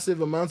massive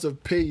amounts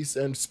of pace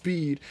and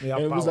speed, and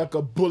it was like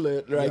a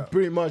bullet, right?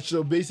 Pretty much.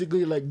 So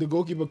basically, like, the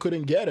goalkeeper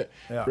couldn't get it,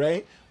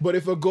 right? But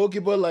if a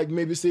goalkeeper, like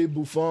maybe say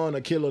Buffon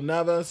or Keylor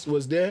Navas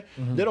was there,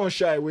 they don't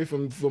shy away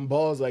from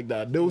balls like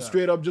that. They'll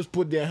straight up just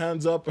put their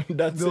hands up, and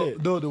that's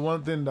it. Though the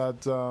one thing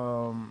that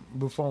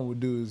Buffon would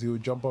do is he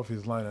would jump off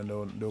his line and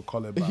they'll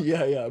call it back.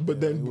 But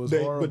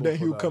then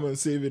he'll come and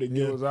save it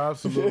again. It was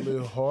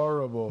absolutely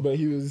horrible. But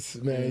he was,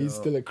 man, he's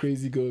still a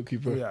crazy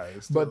goalkeeper.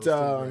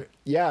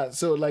 Yeah,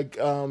 so like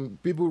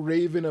people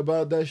raving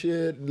about that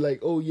shit, like,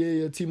 oh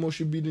yeah, Timo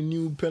should be the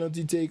new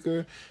penalty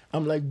taker.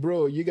 I'm like,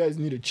 bro, you guys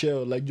need to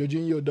chill. Like,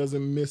 Jorginho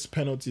doesn't miss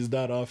penalties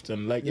that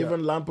often. Like,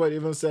 even Lampard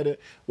even said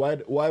it.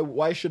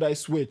 Why should I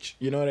switch?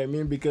 You know what I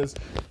mean? Because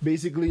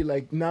basically,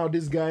 like, now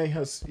this guy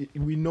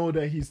we know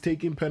that he's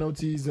taking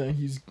penalties and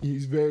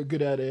he's very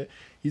good at it.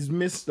 He's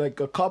missed like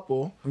a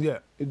couple. Yeah.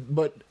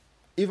 But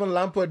even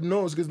Lampard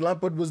knows, because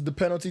Lampard was the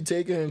penalty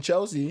taker in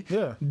Chelsea.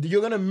 Yeah.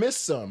 You're gonna miss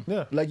some.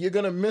 Yeah. Like, you're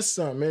gonna miss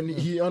some, and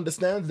he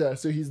understands that.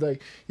 So he's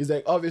like,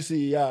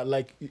 obviously,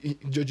 like,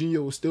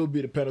 Jorginho will still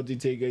be the penalty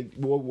taker.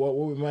 What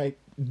we might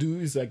do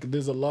is, like,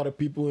 there's a lot of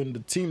people in the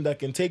team that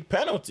can take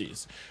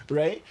penalties,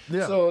 right?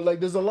 Yeah. So,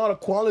 like, there's a lot of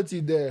quality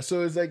there.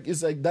 So it's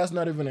like that's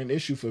not even an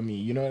issue for me.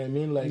 You know what I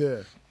mean? Like,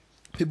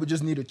 people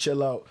just need to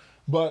chill out.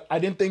 But I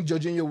didn't think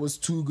Jorginho was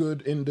too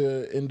good in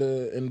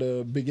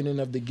the beginning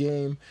of the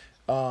game.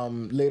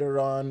 Later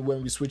on,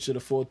 when we switched to the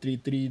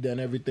 4-3-3, then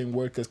everything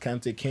worked because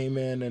Kante came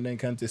in, and then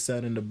Kante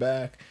sat in the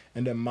back,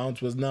 and then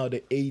Mount was now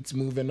the 8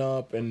 moving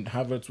up, and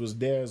Havertz was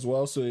there as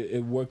well, so it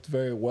worked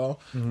very well.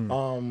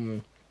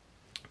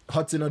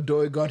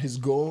 Hudson-Odoi got his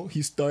goal.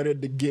 He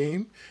started the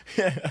game.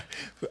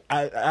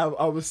 I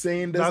was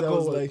saying this. That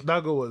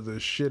goal was a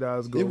shit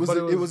ass goal.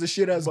 It was a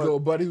shit ass goal,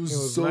 but it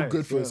was so nice.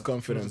 Good for his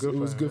confidence. It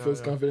was good for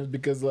his confidence,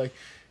 because, like,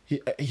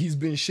 he's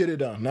been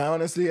shitted on. Now,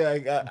 honestly,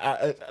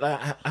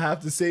 I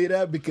have to say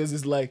that, because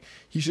it's like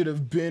he should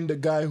have been the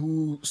guy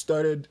who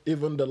started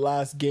even the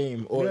last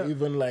game, or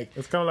even like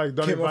it's kind of like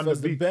Donny van de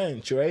Beek, the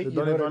bench, right? The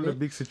Donny van de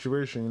Beek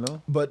situation, you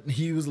know. But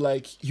he was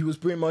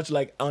pretty much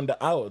like on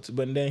the out.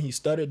 But then he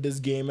started this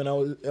game, and I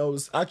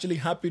was actually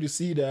happy to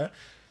see that.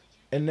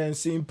 And then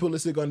seeing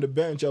Pulisic on the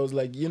bench, I was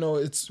like, you know,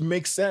 it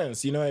makes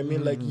sense. You know what I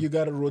mean? Like, you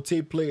got to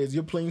rotate players.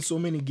 You're playing so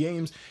many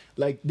games.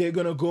 Like, they're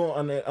going to go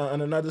on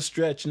another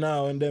stretch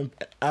now. And then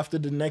after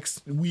the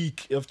next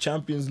week of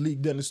Champions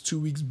League, then it's 2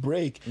 weeks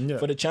break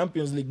for the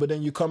Champions League. But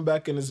then you come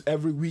back and it's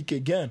every week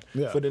again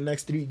for the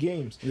next 3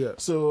 games. Yeah.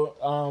 So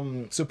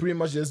pretty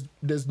much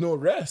there's no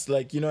rest.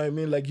 Like, you know what I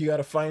mean? Like, you got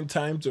to find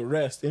time to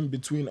rest in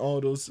between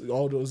all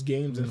those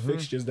games and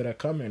fixtures that are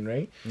coming,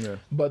 right? Yeah.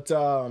 But,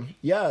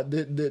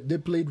 they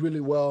played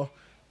really well.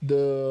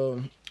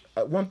 The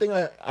one thing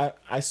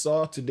I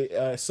saw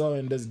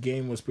in this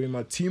game was pretty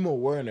much Timo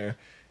Werner.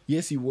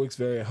 Yes, he works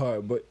very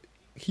hard, but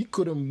he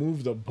couldn't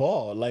move the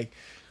ball. Like,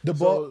 the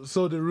ball.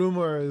 So the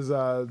rumor is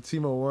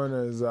Timo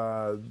Werner is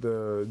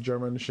the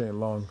German Shane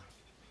Long.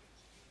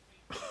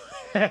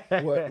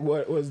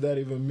 What does that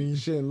even mean?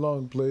 Shane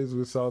Long plays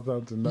with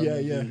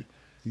Southampton.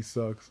 He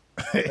sucks.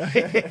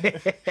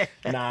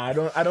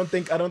 Nah, I don't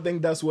think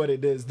that's what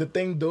it is. The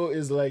thing though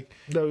is, like,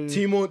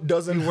 Timo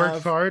doesn't. He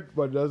works hard,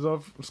 but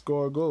doesn't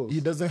score goals. He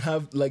doesn't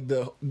have, like,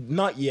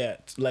 not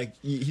yet. Like,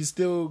 he's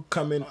still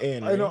coming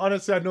in. I know.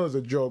 Honestly, I know it's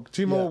a joke.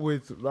 Timo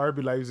with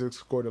RB Leipzig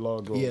scored a lot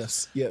of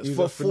goals. Yes.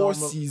 For 4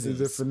 seasons,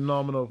 he's a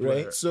phenomenal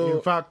player. Right.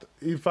 So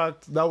in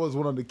fact, that was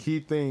one of the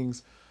key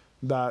things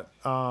that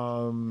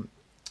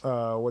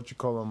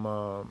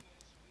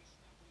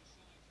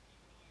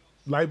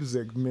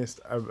Leipzig missed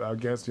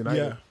against United.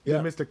 Yeah, yeah.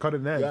 They missed the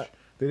cutting edge. Yeah.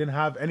 They didn't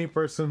have any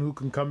person who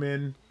can come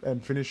in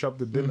and finish up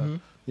the dinner.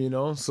 You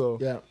know, so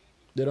Yeah,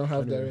 they don't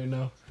have that Anyway. right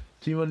now.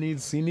 Timo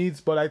needs,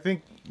 but I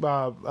think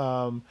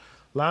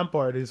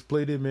Lampard has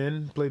played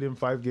him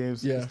 5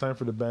 games. Yeah. It's time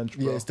for the bench,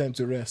 bro. Yeah, it's time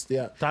to rest.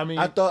 Yeah, Tammy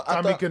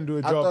Tammy can do a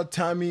I job. thought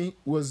Tammy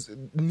was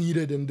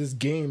needed in this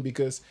game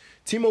because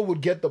Timo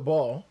would get the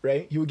ball,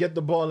 right? He would get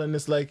the ball, and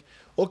it's like,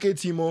 okay,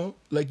 Timo,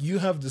 like you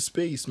have the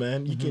space,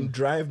 man. You can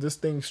drive this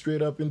thing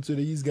straight up into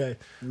these guys.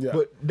 Yeah.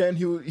 But then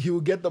he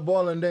would get the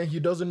ball, and then he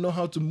doesn't know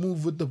how to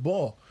move with the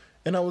ball.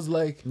 And I was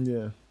like,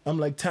 Yeah. I'm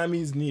like,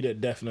 Tammy's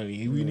needed,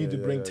 definitely. We need to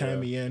bring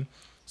Tammy in.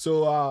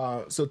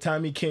 So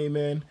Tammy came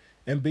in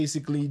and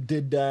basically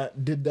did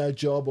that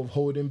job of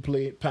holding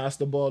play, pass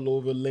the ball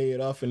over, lay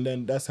it off, and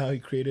then that's how he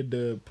created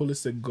the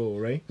Pulisic goal,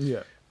 right?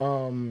 Yeah.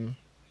 And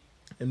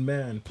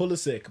man,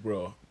 Pulisic,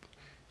 bro,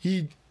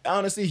 he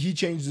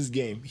changed this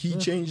game. He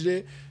changed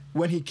it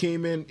when he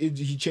came in.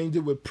 He changed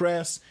it with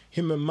press.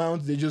 Him and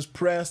Mount, they just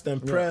pressed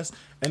and pressed,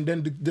 and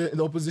then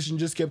the opposition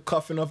just kept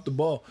coughing off the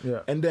ball.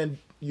 Yeah. And then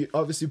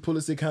obviously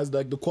Pulisic has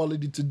like the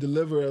quality to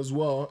deliver as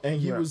well, and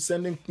he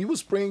was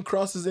spraying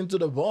crosses into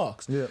the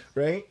box. Yeah.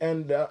 Right,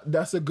 and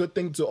that's a good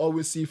thing to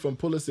always see from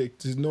Pulisic,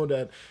 to know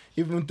that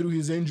even through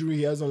his injury,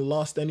 he hasn't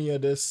lost any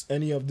of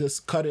this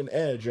cutting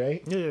edge.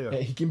 Right. Yeah.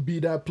 And he can be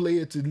that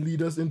player to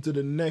lead us into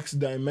the next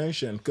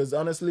dimension. Because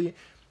honestly,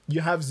 you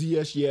have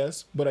Ziyech,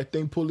 yes, but I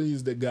think Pulisic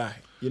is the guy.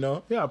 You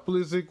know. Yeah,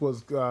 Pulisic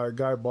was a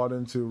guy bought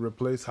in to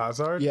replace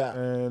Hazard. Yeah.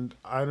 And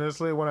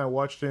honestly, when I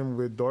watched him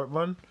with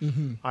Dortmund,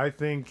 I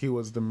think he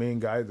was the main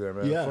guy there,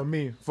 man. Yeah.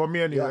 For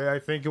me anyway, Yeah. I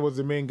think it was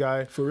the main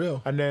guy. For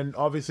real. And then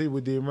obviously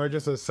with the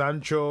emergence of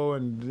Sancho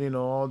and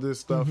all this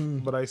stuff,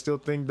 but I still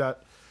think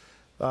that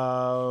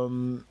I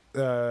mean,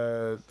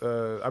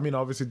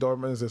 obviously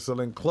Dortmund is a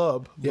selling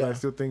club, but Yeah. I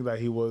still think that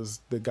he was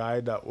the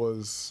guy that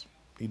was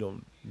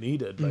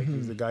needed. Like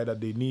he's the guy that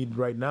they need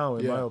right now,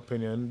 in Yeah. my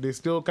opinion. They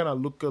still kind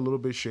of look a little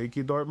bit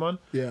shaky, Dortmund,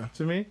 Yeah.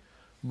 to me.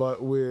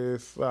 But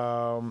with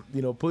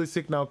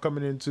Pulisic now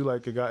coming into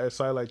like a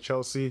side like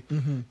Chelsea,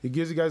 he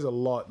gives you guys a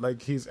lot.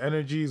 Like his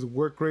energy, his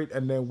work rate,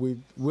 and then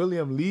with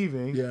William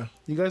leaving, Yeah.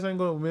 you guys ain't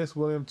gonna miss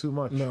William too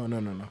much. No.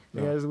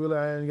 You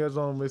guys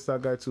don't miss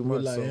that guy too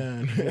much.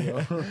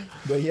 So,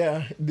 But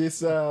yeah,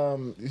 this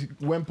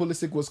when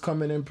Pulisic was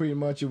coming in, pretty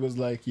much it was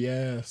like,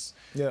 yes,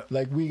 yeah.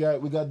 like we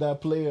got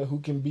that player who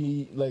can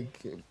be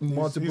like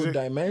multiple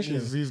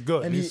dimensions. He's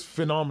good. And he's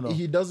phenomenal.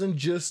 He doesn't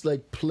just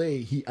like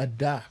play; he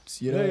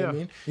adapts. You know what I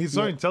mean? He's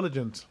so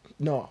intelligent.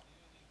 No,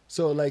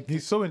 so like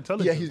He's so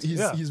intelligent.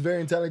 Yeah, he's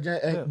very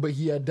intelligent, and, but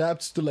he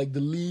adapts to like the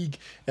league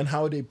and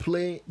how they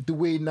play. The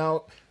way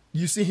now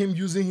you see him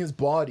using his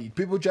body.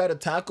 People try to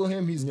tackle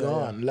him, he's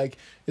gone. Like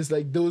it's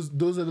like those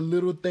are the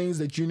little things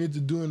that you need to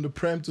do in the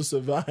Prem to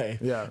survive.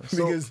 Yeah.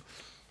 Because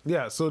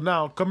So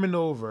now coming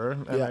over,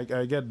 and Yeah.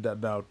 I get that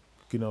now.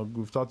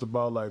 We've talked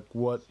about like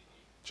what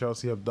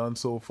Chelsea have done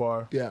so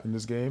far in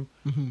this game.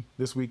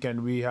 This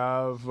weekend we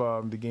have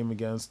the game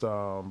against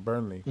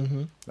Burnley.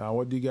 Now,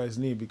 what do you guys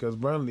need? Because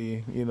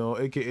Burnley,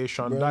 aka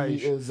Sean Burnley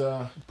Dyche, is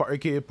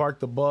aka Park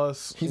the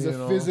Bus. he's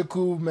a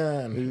physical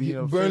man.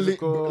 Burnley,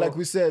 physical. like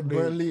we said,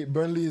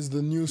 Burnley is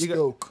the new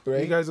Stoke,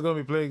 right? You guys are gonna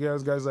be playing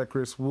against guys like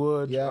Chris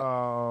Wood,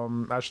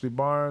 Ashley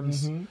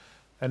Barnes.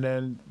 And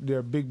then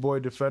their big boy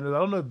defenders. I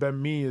don't know if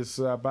Ben Mee is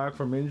back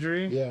from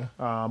injury. Yeah.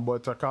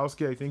 But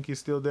Tarkowski, I think he's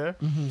still there.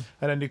 And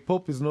then Nick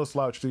Pope is no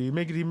slouch too. He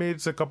made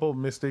a couple of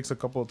mistakes a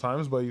couple of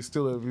times, but he's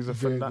a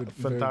Very good,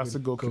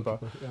 fantastic very good goalkeeper.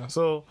 Yeah.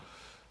 So,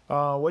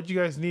 what do you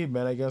guys need,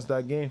 man, against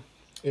that game?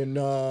 In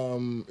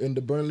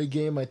the Burnley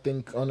game, I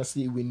think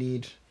honestly we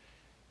need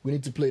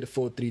to play the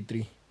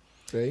 4-3-3,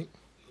 right?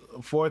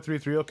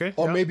 4-3-3, okay.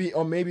 Or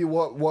maybe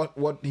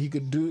what he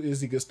could do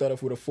is he could start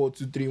off with a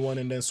 4-2-3-1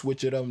 and then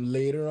switch it up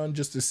later on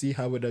just to see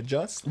how it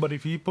adjusts. But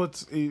if he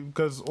puts,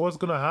 because what's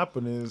gonna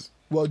happen is,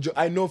 well,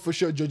 I know for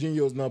sure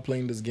Jorginho is not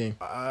playing this game.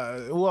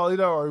 we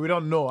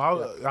don't know.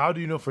 How do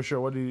you know for sure?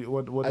 What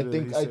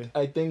did he say?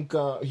 I think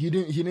he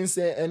didn't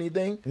say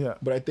anything. Yeah.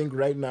 But I think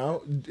right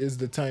now is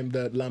the time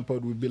that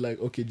Lampard would be like,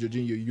 okay,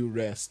 Jorginho, you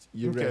rest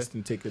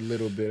and take a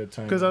little bit of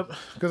time. Because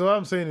what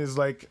I'm saying is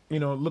like,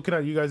 looking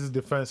at you guys'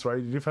 defense, right?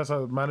 The defense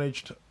has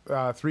managed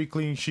 3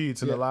 clean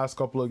sheets in the last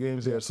couple of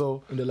games here.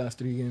 So in the last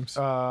 3 games.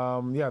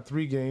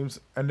 3 games,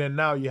 and then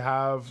now you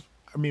have.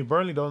 I mean,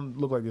 Burnley don't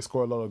look like they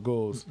score a lot of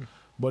goals.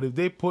 But if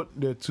they put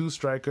their 2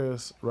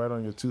 strikers right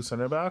on your 2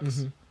 center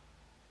backs,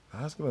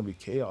 that's gonna be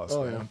chaos.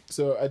 Oh man. yeah.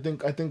 So I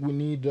think we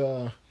need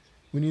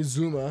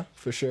Zuma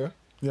for sure.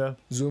 Yeah.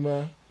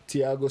 Zuma,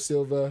 Thiago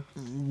Silva,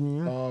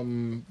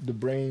 the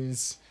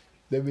brains.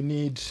 Then we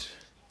need.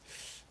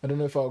 I don't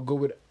know if I'll go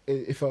with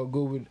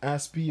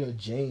Aspie or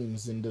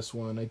James in this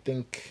one. I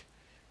think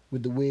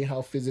with the way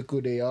how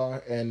physical they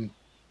are,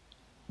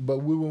 but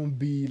we won't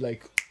be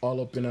like all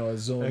up in our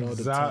zone all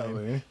the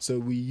time. So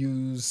we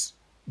use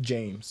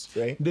James,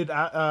 right? Did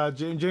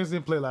James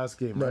didn't play last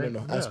game? No, right? no.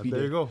 Yeah, Aspie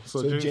there did. you go.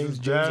 So James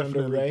on the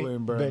definitely right,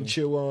 playing Burnley. Ben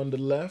Chilwell on the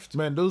left.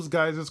 Man, those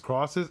guys'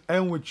 crosses,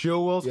 and with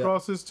Chilwell's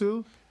crosses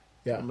too,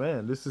 Yeah.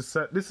 Man, this is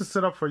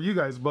set up for you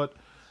guys, but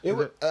It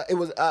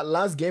was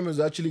last game. It was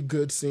actually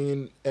good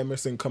seeing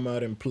Emerson come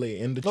out and play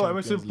in the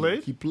Champions Emerson League.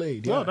 played? He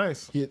played. Oh, Yeah.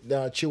 nice.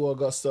 Chilwell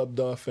got subbed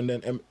off, and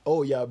then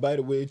by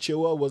the way,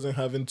 Chilwell wasn't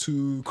having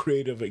too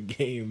creative a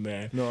game,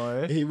 man. No,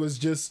 eh? He was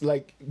just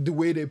like the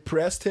way they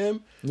pressed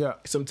him. Yeah.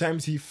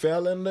 Sometimes he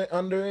fell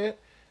under it,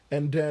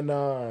 and then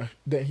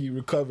he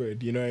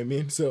recovered. You know what I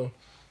mean? So,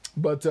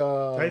 but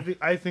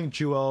I think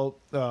Chilwell,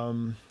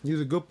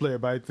 he's a good player,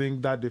 but I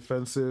think that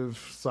defensive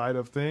side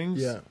of things.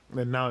 Yeah.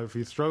 And now if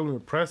he's struggling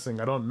with pressing,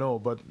 I don't know,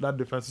 but that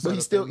defensive.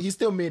 But side he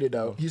still made it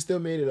out. He still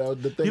made it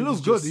out. The thing he looks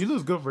is good. just- He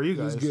looks good for you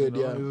guys. He's good,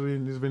 you know?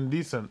 yeah. He's been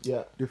decent.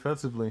 Yeah.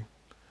 Defensively,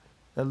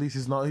 at least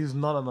he's not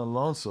an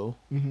Alonso.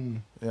 hmm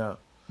Yeah.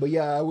 But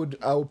yeah, I would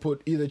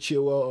put either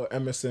Chilwell or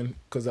Emerson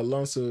because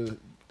Alonso,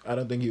 I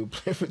don't think he'll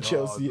play for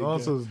Chelsea. again.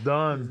 Alonso's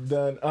done.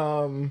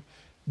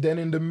 Then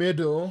in the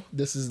middle,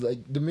 is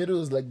like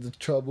the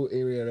trouble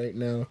area right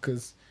now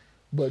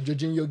but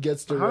Jorginho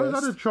gets the How is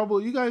rest. that a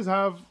trouble? You guys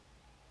have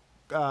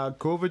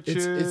Kovacic.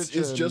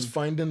 It's just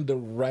finding the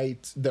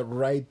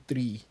right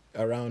three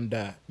around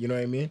that. You know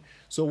what I mean?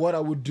 So what I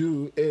would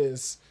do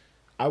is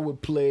I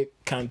would play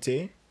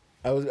Kante.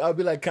 I'll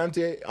be like,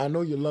 Kante, I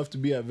know you love to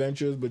be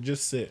adventurous, but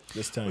just sit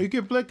this time. You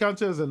can play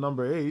Kante as a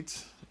number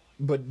 8.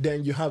 But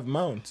then you have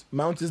Mount.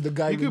 Mount is the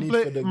guy You we can need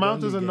play for the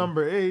Mount as Burnley a game.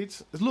 number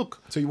 8.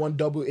 Look, So you want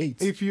double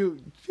 8? if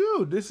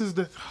this is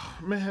the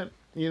man.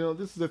 You know,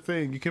 this is the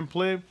thing. You can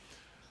play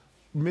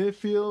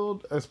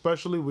midfield,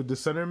 especially with the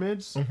center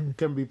mids,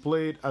 can be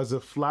played as a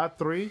flat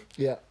 3,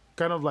 Yeah.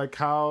 kind of like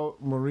how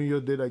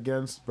Mourinho did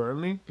against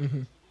Burnley.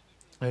 Mm-hmm.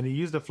 And he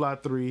used the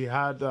flat 3. He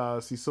had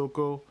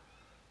Sissoko,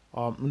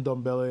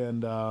 Ndombele,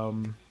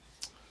 and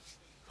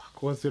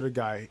what's the other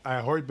guy? Højbjerg,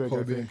 I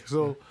Højbjerg, think.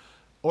 So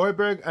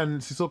Højbjerg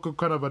and Sissoko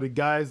kind of are the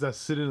guys that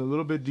sit in a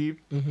little bit deep.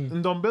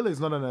 Ndombele is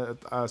not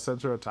a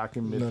center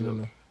attacking midfielder.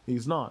 no.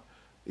 He's not.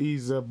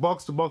 He's a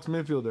box-to-box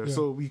midfielder. Yeah.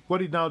 So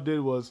what he now did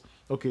was,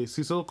 okay,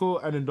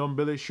 Sissoko and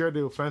Ndombele share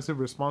the offensive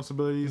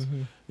responsibilities.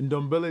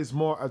 Ndombele is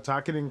more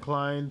attacking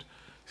inclined.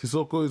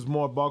 Sissoko is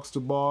more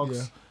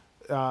box-to-box.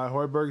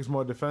 Højbjerg is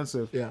more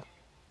defensive. Yeah.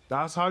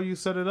 That's how you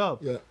set it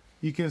up. Yeah.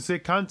 You can say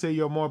Kante,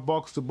 you're more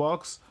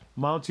box-to-box.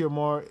 Mount, you're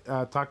more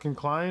attack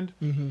inclined.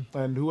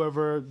 And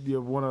whoever you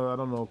want to, I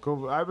don't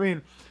know. I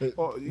mean,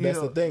 That's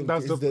the thing.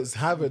 There's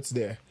Havertz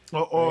there.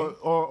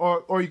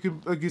 Or you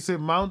can, like you say,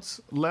 Mount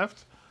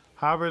left,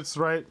 Havertz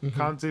right,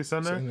 Kante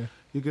center. Center.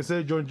 You can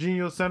say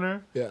Jorginho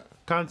center, Yeah.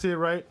 Kante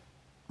right,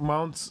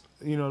 Mount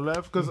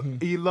left, because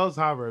he loves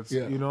Havertz.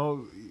 Yeah. You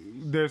know,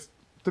 there's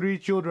 3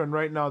 children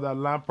right now that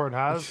Lampard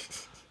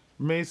has: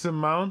 Mason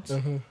Mount,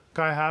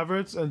 Kai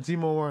Havertz, and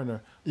Timo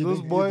Werner.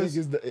 Those boys.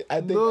 I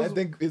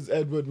think it's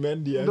Edward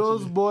Mendy. Actually.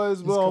 Those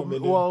boys, well,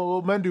 coming in.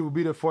 Mendy will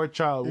be the 4th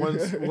child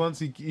once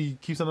he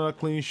keeps another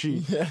clean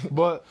sheet. Yeah.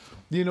 But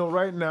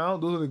right now,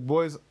 those are the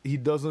boys he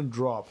doesn't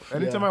drop.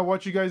 Anytime Yeah. I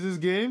watch you guys'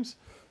 games,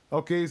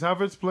 okay, is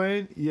Havertz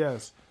playing?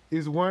 Yes.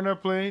 Is Werner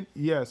playing?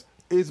 Yes.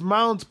 Is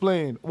Mount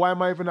playing? Why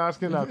am I even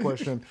asking that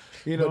question?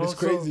 But it's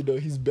crazy though.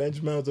 He's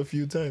bench Mount a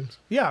few times.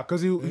 Yeah,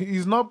 because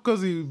he's not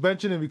because he's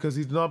benching him because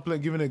he's not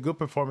giving a good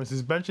performance.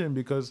 He's benching him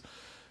because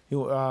he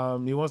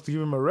wants to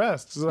give him a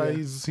rest. So like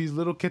he's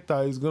little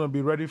Kita. He's gonna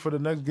be ready for the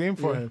next game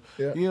for him.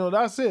 Yeah.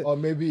 That's it. Or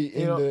maybe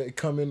the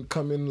come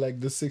in like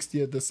the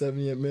 60th, the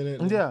 70th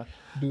minute. and Yeah.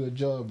 Do a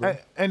job. Bro.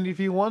 And if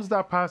he wants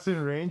that passing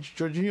range,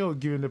 Jorginho will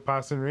give him the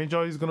passing range.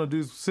 All he's gonna do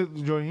is sit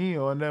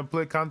Jorginho and then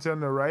play Kante on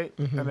the right,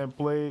 and then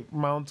play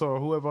Mount or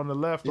whoever on the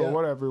left or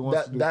whatever he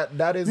wants to do.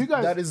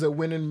 That is a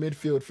winning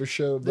midfield for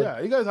sure. But Yeah,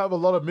 you guys have a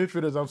lot of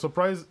midfielders. I'm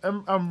surprised.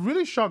 I'm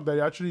really shocked that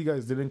actually you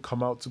guys didn't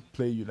come out to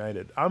play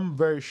United. I'm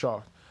very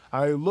shocked.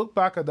 I look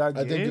back at that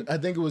game. I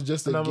think it was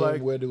just a and I'm game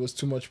like- where there was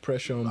too much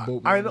pressure on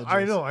both. I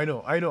managers.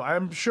 know.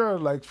 I'm sure,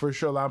 like, for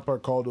sure,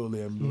 Lampard called Ole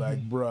and be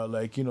like, bruh,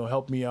 like,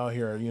 help me out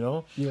here,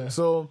 Yeah.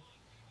 So,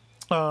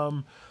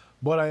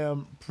 but I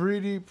am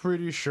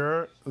pretty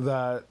sure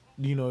that,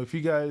 if you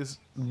guys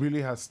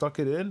really had stuck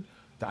it in,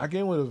 that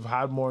game would have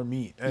had more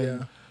meat.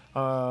 And,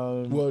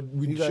 Well,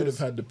 we you should guys- have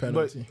had the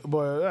penalty.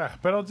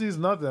 But penalty is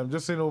nothing. I'm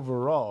just saying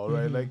overall,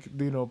 right? Like,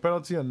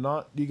 penalty or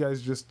not, you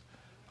guys just...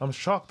 I'm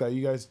shocked that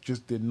you guys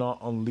just did not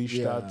unleash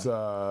that.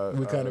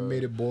 We kind of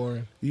made it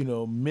boring.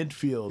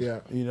 Midfield. Yeah.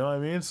 You know what I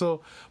mean?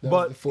 So, That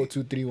but was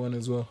the 4-2-3-1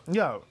 as well.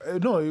 yeah,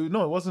 no, it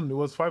wasn't. It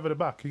was 5 at the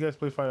back. You guys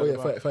play 5 Oh, at yeah,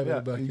 the back. five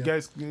at the back, You yeah.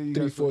 guys,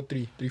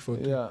 3-4-3.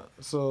 3-4-3. Yeah.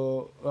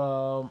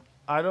 So,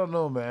 I don't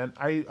know, man.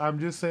 I'm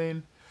just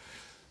saying,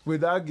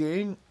 with that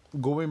game,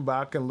 going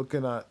back and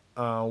looking at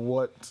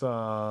what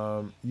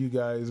you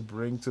guys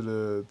bring to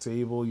the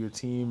table, your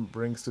team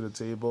brings to the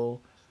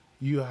table,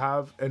 you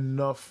have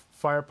enough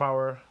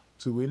firepower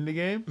to win the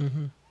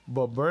game.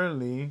 But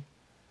Burnley,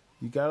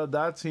 you got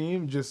that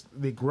team,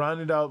 they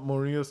grinded out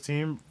Mourinho's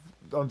team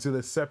until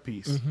a set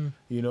piece.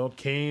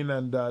 Kane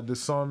and the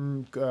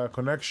Son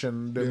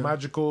connection, the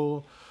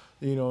magical,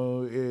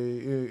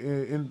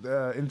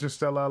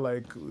 interstellar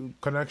like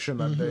connection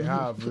that they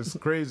have is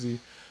crazy.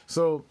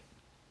 So,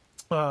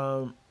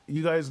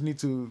 you guys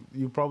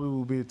you probably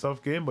will be a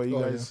tough game, but you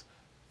guys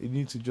you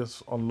need to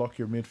just unlock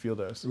your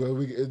midfielders. Well,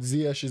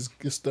 Ziyech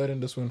is starting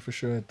this one for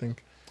sure, I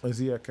think.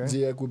 Ziyech, okay?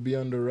 Ziyech would be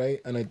on the right,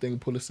 and I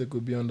think Pulisic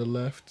would be on the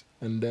left.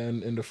 And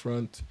then in the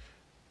front,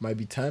 might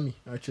be Tammy,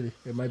 actually.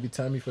 It might be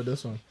Tammy for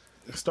this one.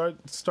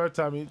 Start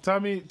Tammy.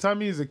 Tammy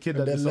is a kid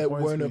And that then let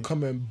disappoints Werner me.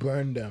 come and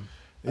burn them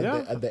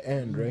at the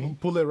end, right?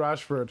 Pull it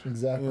Rashford.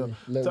 Exactly. You know,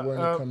 Let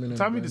Werner come in and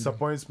Tammy burn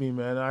disappoints me,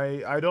 man.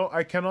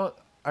 I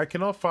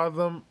cannot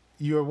fathom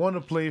you want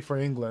to play for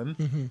England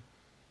them.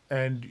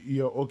 and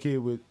you're okay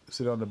with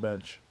sitting on the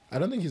bench. I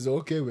don't think he's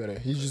okay with it.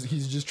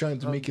 He's just trying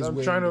to make his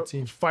way trying in the to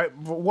team. fight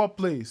for what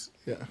place?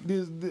 Yeah.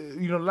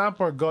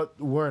 Lampard got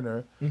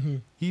Werner. Mm-hmm.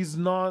 He's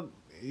not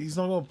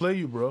gonna play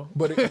you, bro.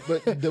 But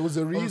there was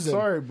a reason.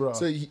 I'm sorry, bro.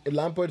 So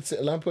Lampard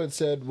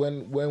said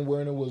when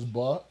Werner was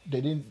bought,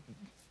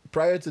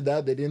 prior to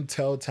that they didn't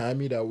tell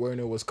Tammy that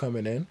Werner was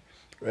coming in,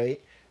 right?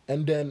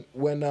 And then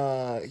when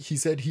he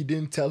said he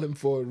didn't tell him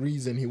for a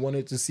reason, he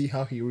wanted to see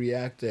how he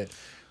reacted.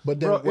 But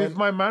then Bro, if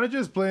my manager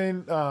is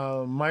playing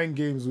mind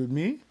games with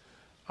me,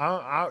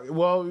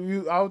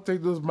 I'll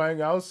take those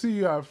mind. I'll see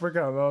you at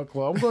freaking another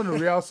club. I'm going to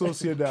Real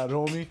Sociedad,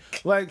 homie.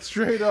 Like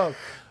straight up.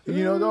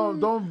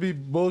 Don't be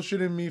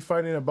bullshitting me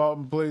fighting about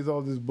and plays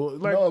all this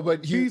bullshit. Like, no,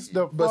 but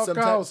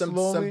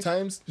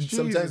sometimes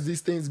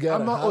these things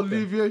gotta I'm not happen.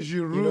 Olivier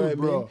Giroud, You know what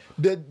bro.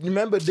 I mean?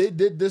 Remember they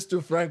did this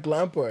to Frank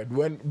Lampard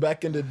when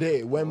back in the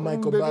day when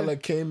Michael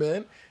Ballack came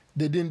in.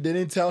 They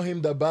didn't tell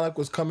him that Ballack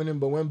was coming in,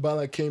 but when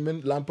Ballack came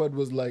in, Lampard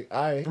was like,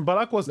 "Aye."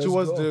 Ballack was let's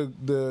towards go.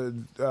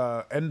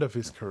 the end of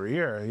his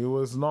career. He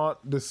was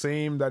not the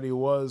same that he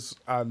was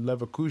at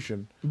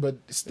Leverkusen. But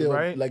still,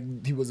 Right?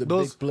 like he was a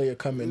big player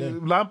coming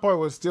in. Lampard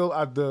was still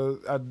at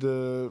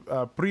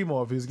the primo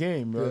of his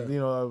game.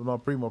 Yeah.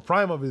 Not primo,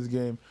 prime of his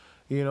game.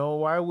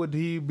 Why would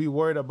he be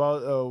worried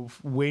about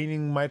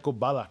waning Michael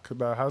Ballack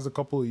that has a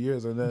couple of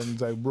years and then it's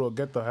like, bro,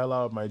 get the hell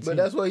out of my team. But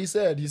that's what he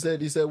said. He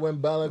said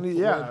when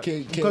Ballack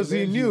came because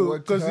he in, knew, he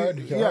worked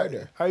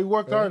harder. I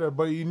worked harder,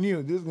 but he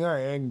knew this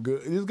guy ain't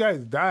good. This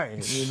guy's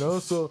dying,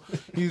 so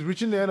he's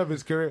reaching the end of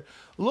his career.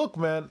 Look,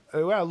 man,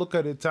 the way I look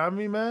at it,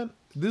 Tammy, man,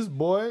 this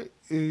boy,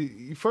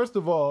 first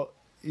of all,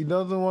 he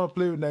doesn't want to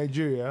play with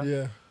Nigeria.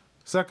 Yeah.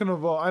 Second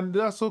of all, and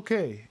that's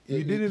okay.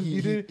 He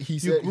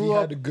said he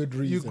had a good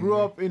reason. You grew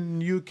up in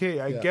UK.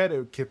 I Yeah. get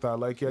it, Kita.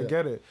 Like, I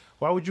get it.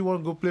 Why would you want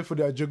to go play for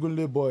the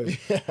Ajegunle boys?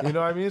 You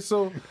know what I mean?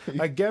 So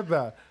I get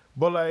that.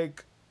 But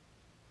like,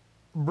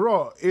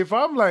 bro, if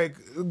I'm like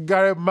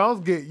Gareth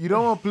Mouthgate, you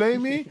don't want to play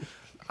me?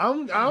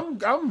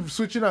 I'm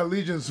switching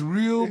allegiance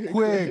real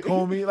quick,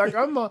 homie. Like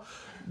I'm not,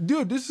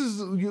 dude. This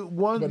is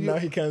one. But now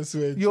he can't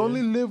switch. You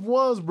only live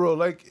once, bro.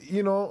 Like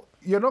you're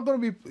not gonna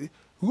be.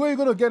 Who are you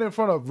gonna get in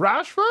front of?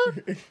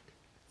 Rashford?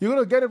 You're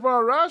gonna get in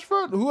front of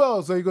Rashford? Who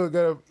else are you gonna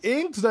get?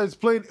 Inks that's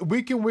playing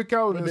week in, week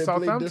out in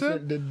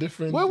Southampton?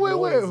 Different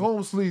Wait,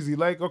 home sleazy.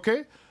 Like,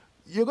 okay,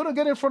 you're gonna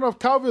get in front of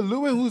Calvin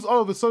Lewin, who's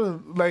all of a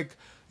sudden like,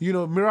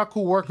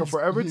 miracle worker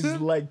for Everton. He's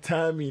like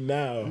Tammy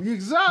now.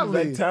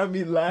 Exactly. He's like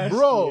Tammy last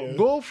Bro, year.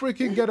 go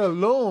freaking get a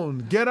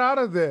loan. Get out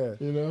of there.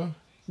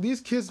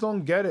 These kids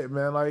don't get it,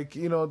 man. Like,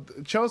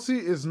 Chelsea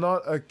is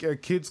not a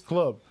kids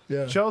club.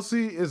 Yeah.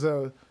 Chelsea is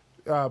a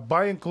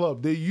buying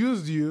club. They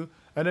used you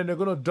and then they're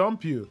gonna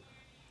dump you.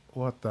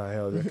 What the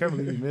hell? I can't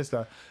believe you missed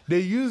that. They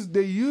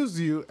use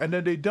you and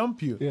then they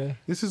dump you. Yeah.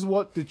 This is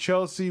what the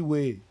Chelsea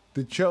way,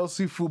 the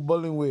Chelsea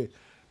footballing way.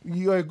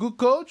 You're a good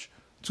coach.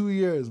 2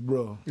 years,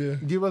 bro. Yeah.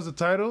 Give us a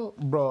title,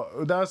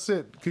 bro. That's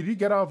it. Could you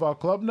get out of our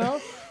club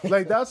now?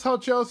 Like, that's how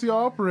Chelsea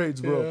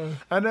operates, bro. Yeah.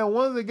 And then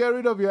once they get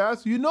rid of your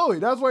ass, you know it.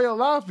 That's why you're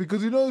laughing,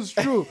 because you know it's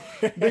true.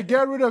 They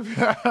get rid of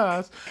your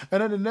ass,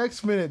 and then the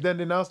next minute, then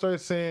they now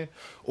start saying,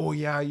 oh,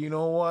 yeah, you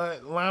know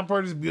what?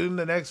 Lampard is building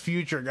the next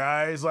future,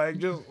 guys. Like,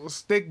 just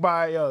stick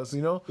by us,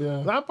 Yeah.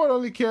 Lampard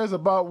only cares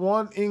about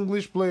one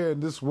English player in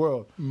this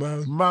world.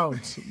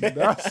 Mount.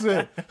 That's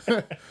it.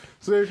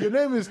 So if your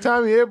name is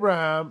Tammy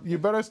Abraham, you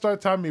better start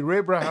Tammy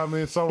Abraham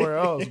in somewhere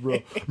else, bro,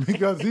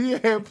 because he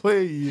ain't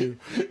playing you.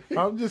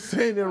 I'm just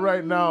saying it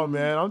right now,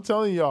 man. I'm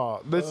telling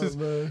y'all,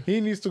 he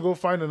needs to go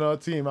find another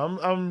team.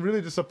 I'm really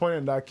disappointed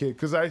in that kid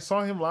because I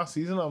saw him last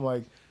season. I'm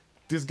like,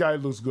 this guy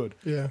looks good.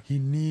 Yeah. He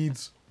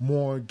needs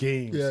more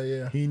games.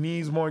 Yeah. He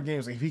needs more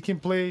games. If he can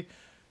play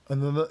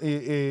another,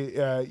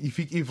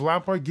 if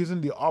Lampard gives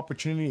him the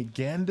opportunity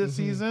again this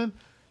season,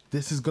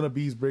 this is gonna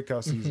be his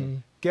breakout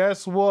season.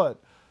 Guess what?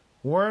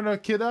 Werner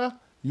Kidda,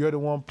 you're the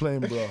one playing,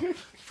 bro.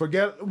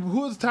 Forget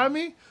who's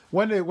Tammy.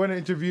 When they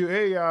interview,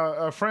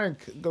 hey,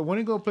 Frank, when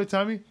you gonna play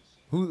Tammy?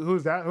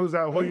 Who's that?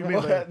 What do you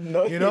mean? Like,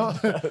 No, I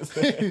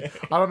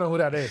don't know who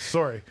that is.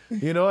 Sorry,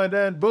 and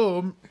then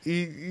boom,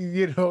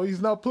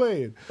 he's not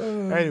playing.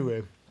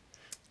 Anyway,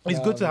 it's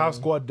good to have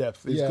squad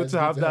depth. It's good to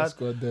have that.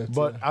 Depth,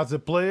 but as a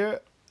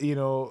player,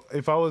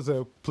 if I was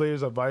a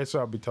player's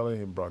advisor, I'd be telling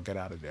him, bro, get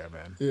out of there,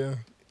 man. Yeah.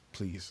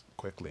 Please,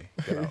 quickly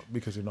get out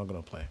because you're not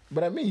gonna play.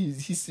 But I mean,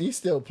 he's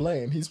still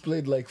playing. He's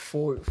played like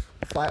 4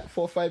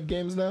 or 5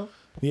 games now.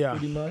 Yeah,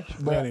 pretty much.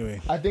 But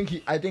anyway, I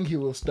think he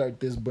will start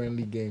this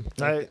Burnley game.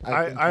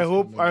 I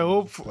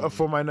hope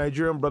for my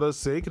Nigerian brother's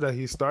sake that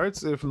he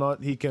starts. If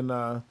not, he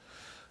can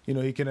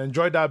he can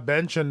enjoy that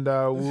bench, and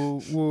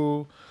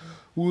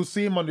we'll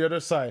see him on the other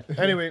side.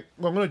 Anyway,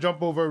 I'm gonna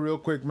jump over real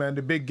quick, man.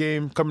 The big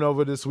game coming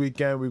over this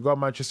weekend. We've got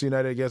Manchester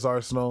United against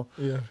Arsenal.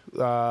 Yeah.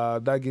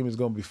 That game is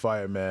gonna be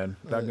fire, man.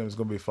 That game is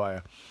gonna be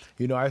fire.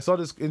 I saw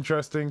this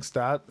interesting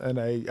stat, and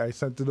I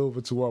sent it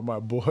over to one of my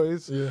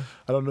boys. Yeah.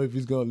 I don't know if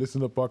he's gonna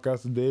listen to the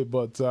podcast today,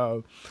 but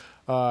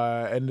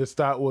and the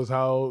stat was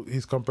how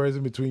his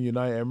comparison between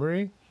Unai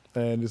Emery,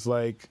 and it's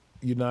like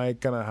Unai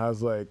kind of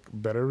has like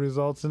better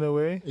results in a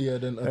way. Yeah,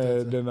 than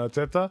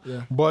Arteta.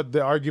 Yeah. But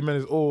the argument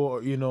is,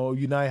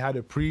 Unai had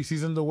a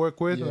preseason to work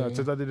with, and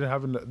Arteta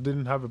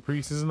didn't have a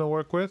preseason to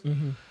work with.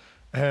 Mm-hmm.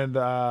 And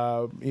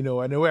in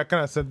a way, I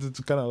kind of sent it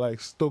to kind of like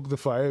stoke the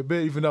fire a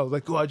bit, even though I was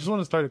like, I just want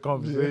to start a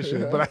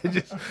conversation, but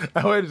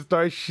I wanted to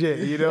start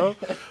shit,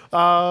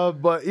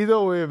 But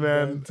either way,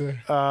 man,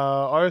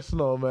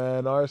 Arsenal,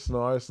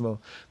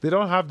 they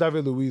don't have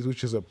David Luiz,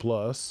 which is a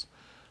plus.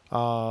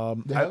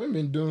 They haven't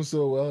been doing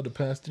so well the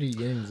past 3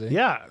 games.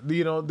 Yeah,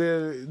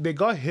 they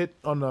got hit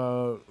on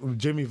a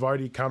Jamie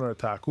Vardy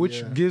counterattack,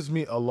 which gives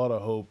me a lot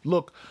of hope.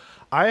 Look,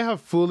 I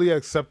have fully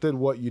accepted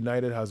what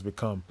United has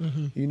become.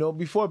 Mm-hmm.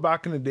 Before,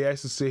 back in the day, I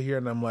used to sit here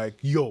and I'm like,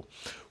 yo,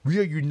 we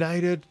are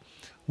United.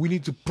 We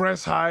need to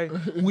press high.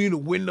 We need to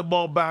win the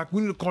ball back.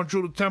 We need to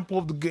control the tempo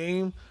of the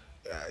game.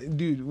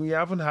 Dude, we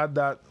haven't had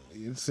that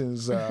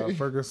since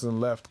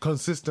Ferguson left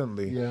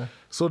consistently. Yeah.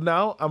 So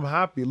now I'm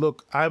happy.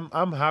 Look,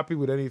 I'm happy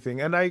with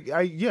anything. And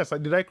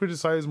did I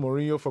criticize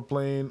Mourinho for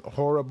playing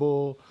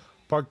horrible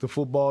park the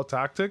football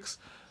tactics?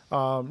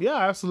 Yeah,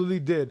 I absolutely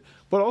did.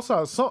 But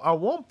also at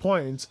one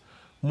point,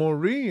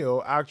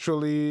 Mourinho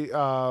actually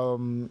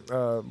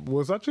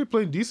was actually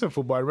playing decent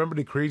football. I remember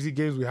the crazy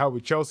games we had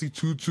with Chelsea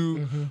 2-2.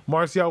 Mm-hmm.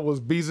 Martial was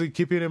basically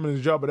keeping him in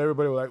his job, but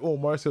everybody was like, oh,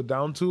 Martial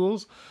down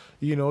tools.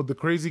 The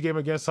crazy game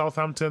against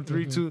Southampton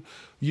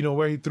 3-2,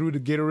 where he threw the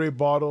Gatorade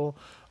bottle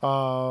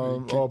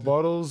or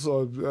bottles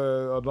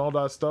and all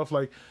that stuff.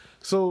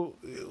 So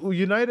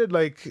United,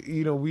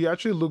 we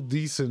actually looked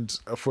decent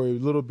for a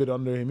little bit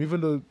under him,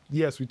 even though,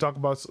 yes, we talk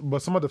about,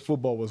 but some of the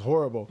football was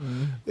horrible.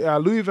 Mm-hmm.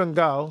 Louis van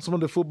Gaal, some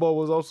of the football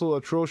was also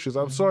atrocious.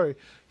 I'm sorry.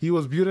 He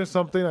was building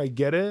something, I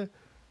get it,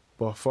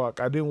 but fuck,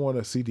 I didn't want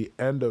to see the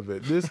end of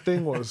it. This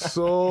thing was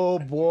so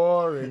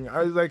boring.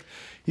 I was like,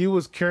 he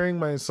was curing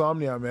my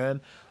insomnia,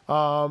 man.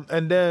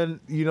 And then,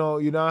 you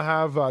now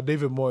have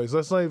David Moyes.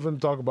 Let's not even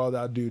talk about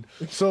that dude.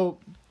 So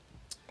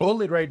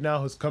Ole right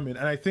now has come in,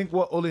 and I think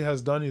what Ole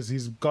has done is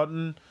he's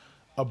gotten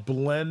a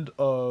blend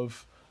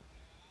of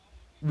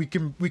we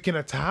can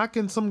attack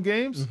in some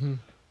games,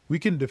 we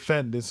can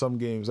defend in some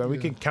games, and we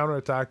can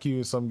counterattack you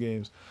in some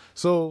games.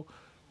 So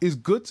it's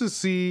good to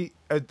see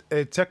a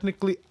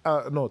tactically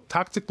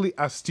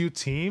astute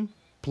team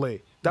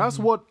play. That's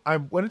what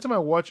anytime I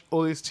watch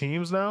Ole's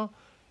teams now,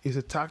 is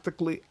a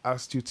tactically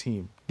astute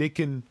team. They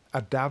can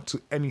adapt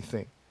to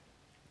anything.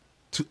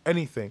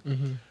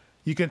 Mm-hmm.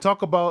 You can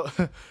talk about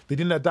they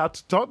didn't adapt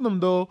to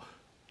Tottenham though.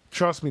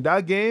 Trust me,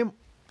 that game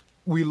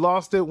we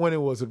lost it when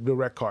it was the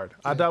red card.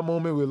 At that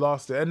moment we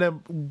lost it, and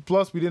then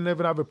plus we didn't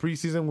even have a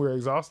preseason. We were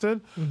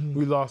exhausted. Mm-hmm.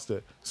 We lost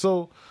it.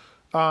 So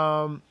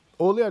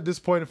Ole at this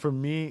point for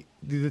me,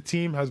 the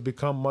team has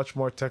become much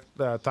more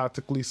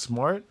tactically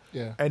smart.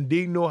 Yeah, and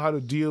they know how to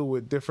deal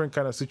with different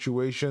kind of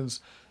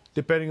situations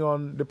depending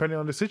on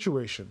the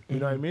situation. You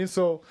know what I mean?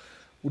 So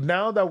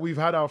now that we've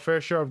had our fair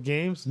share of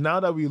games, now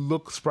that we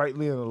look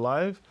sprightly and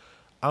alive,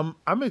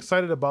 I'm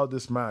excited about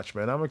this match,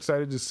 man. I'm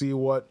excited to see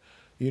what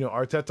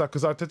Arteta,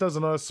 because Arteta's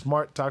another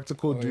smart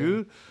tactical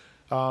dude.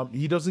 Yeah.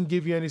 He doesn't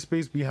give you any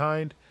space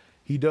behind.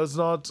 He does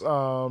not.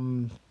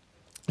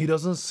 He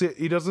doesn't sit.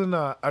 He doesn't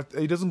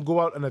go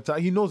out and attack.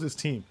 He knows his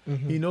team.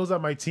 Mm-hmm. He knows that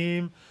my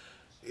team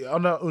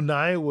under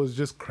Unai was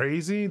just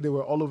crazy. They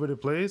were all over the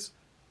place.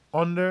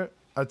 Under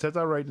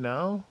Arteta right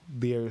now,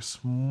 they're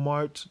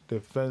smart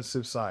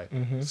defensive side.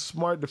 Mm-hmm.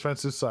 Smart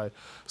defensive side.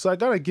 So I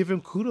gotta give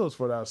him kudos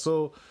for that.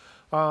 So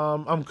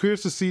I'm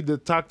curious to see the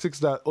tactics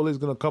that Ole is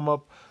gonna come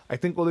up. I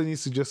think Ole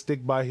needs to just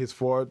stick by his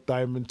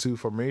 4-diamond-2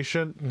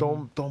 formation.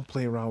 Mm-hmm. Don't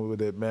play around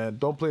with it, man.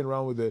 Don't play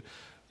around with it.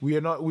 We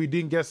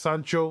didn't get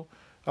Sancho.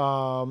 We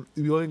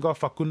only got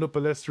Facundo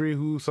Pellistri,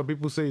 who some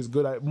people say is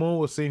good. Mo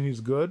was saying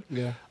he's good.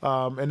 Yeah.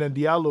 And then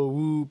Diallo,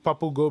 who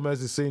Papu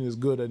Gomez is saying is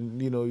good, and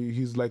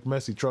he's like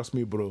Messi, trust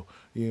me, bro.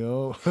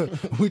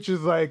 Which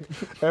is like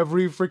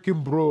every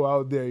freaking bro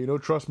out there.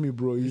 Trust me,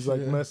 bro. He's like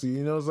Messi.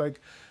 It's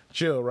like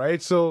chill,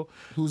 right? So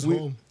who's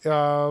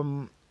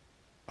home?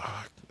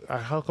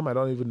 How come I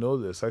don't even know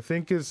this? I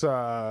think it's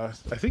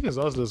us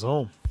that's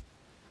home.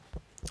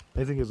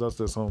 I think it's us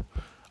that's home.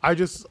 I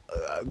just,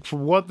 for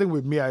one thing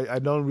with me, I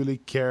don't really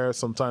care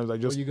sometimes. I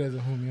just, you guys are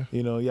home,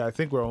 yeah. Yeah, I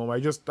think we're home. I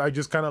just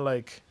kind of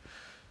like,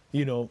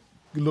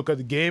 look at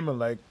the game and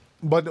like,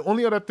 but the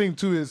only other thing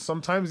too is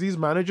sometimes these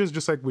managers,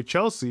 just like with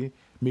Chelsea,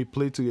 may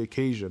play to the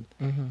occasion.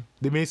 Mm-hmm.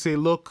 They may say,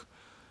 look,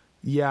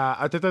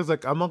 Arteta's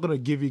like, I'm not going to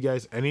give you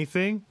guys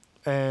anything.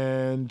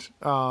 And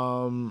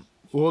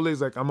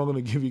Ole's like, I'm not going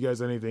to give you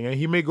guys anything. And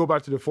he may go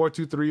back to the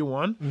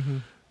 4-2-3-1. Mm-hmm.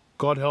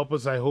 God help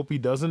us. I hope he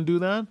doesn't do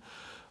that.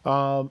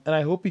 And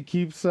I hope he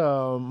keeps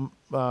James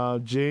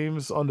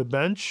on the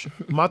bench.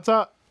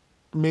 Mata,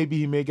 maybe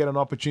he may get an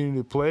opportunity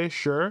to play,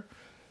 sure.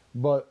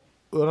 But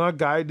another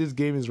guy this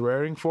game is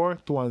raring for,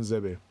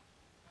 Tuanzebe.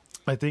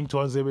 I think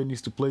Tuanzebe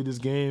needs to play this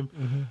game,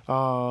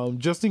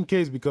 just in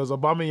case, because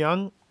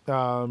Aubameyang,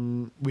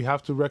 we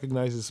have to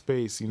recognize his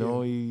pace. You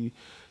know,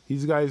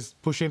 he's guys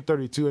pushing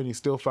 32 and he's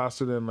still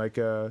faster than like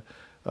a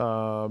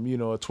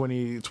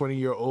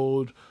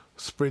 20-year-old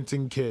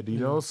sprinting kid. You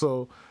know,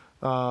 so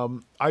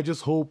I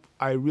just hope,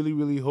 I really,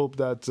 really hope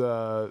that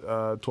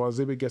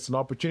Tuanzebe gets an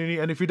opportunity,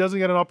 and if he doesn't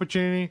get an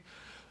opportunity,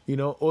 you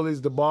know,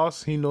 Ole's the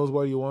boss. He knows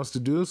what he wants to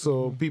do.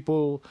 So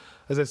people,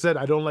 as I said,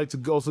 I don't like to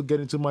also get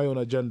into my own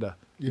agenda.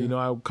 You know,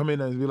 I come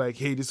in and be like,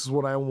 hey, this is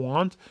what I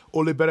want.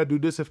 Ole better do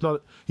this. If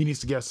not, he needs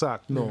to get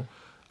sacked. No,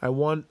 I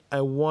want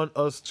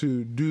us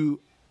to do.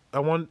 I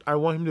want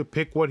him to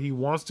pick what he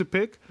wants to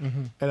pick,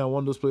 and I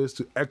want those players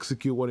to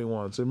execute what he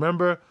wants.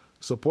 Remember,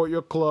 support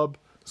your club,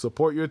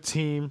 support your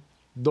team.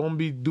 Don't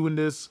be doing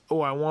this.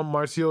 Oh, I want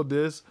Martial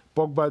this,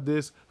 Pogba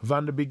this,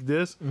 Van de Beek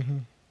this.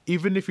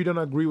 Even if you don't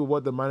agree with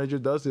what the manager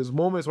does, there's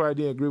moments where I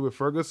didn't agree with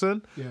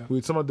Ferguson,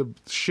 with some of the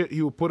shit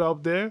he will put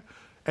out there,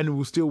 and we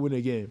will still win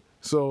a game.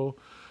 So,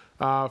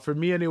 for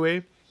me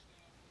anyway,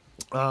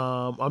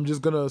 I'm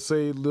just going to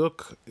say,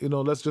 look, you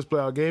know, let's just play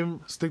our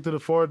game, stick to the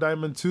 4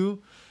 diamond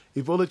 2.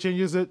 If Ole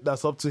changes it,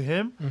 that's up to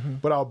him.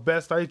 But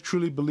I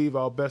truly believe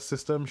our best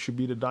system should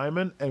be the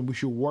diamond, and we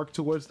should work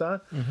towards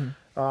that.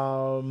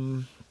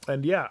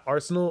 And yeah,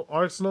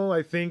 Arsenal,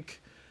 I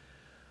think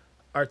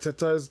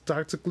Arteta is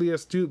tactically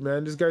astute,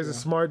 man. This guy's a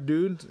smart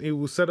dude. He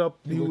will set up.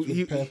 He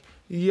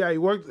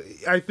worked.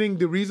 I think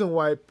the reason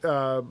why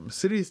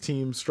City's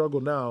team struggle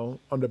now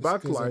on the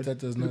back line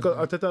because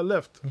Arteta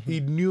left.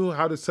 He knew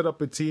how to set up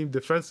a team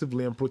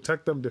defensively and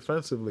protect them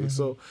defensively.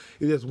 So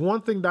if there's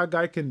one thing that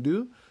guy can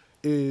do,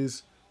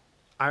 is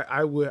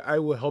I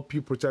will help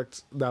you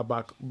protect that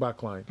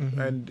back line,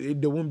 and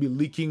there won't be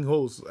leaking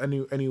holes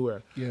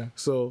anywhere. Yeah.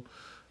 So,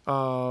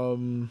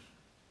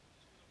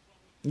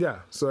 yeah.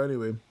 So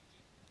anyway.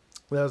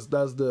 That's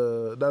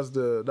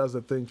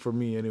the thing for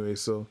me anyway.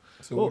 So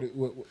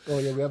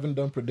we haven't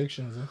done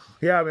predictions. Huh?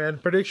 Yeah, man,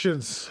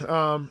 predictions.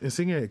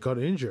 Insigne got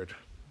injured.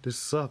 This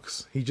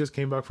sucks. He just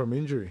came back from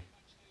injury.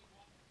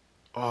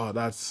 Oh,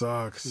 that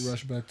sucks. He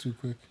rushed back too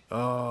quick.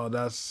 Oh,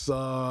 that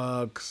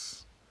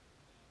sucks.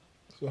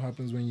 That's what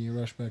happens when you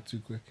rush back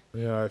too quick.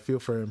 Yeah, I feel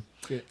for him.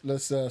 Okay,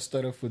 let's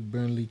start off with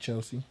Burnley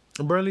Chelsea.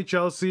 Burnley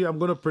Chelsea. I'm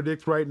gonna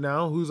predict right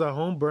now who's at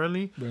home.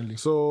 Burnley.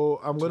 So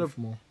I'm gonna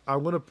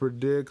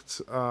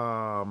predict.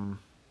 Wow.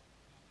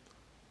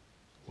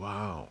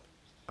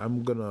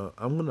 I'm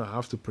gonna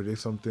have to predict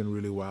something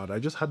really wild. I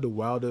just had the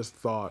wildest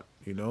thought.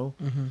 You know.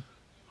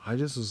 I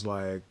just was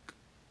like,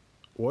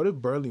 what if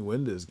Burnley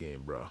win this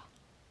game, bro?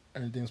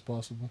 Anything's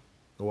possible.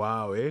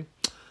 Wow, eh?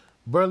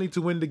 Burnley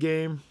to win the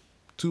game,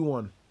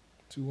 2-1.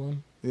 2-1.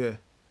 Yeah.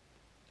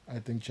 I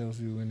think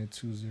Chelsea will win it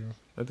 2-0.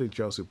 I think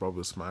Chelsea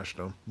probably smashed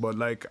them. But,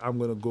 like, I'm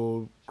going to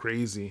go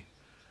crazy.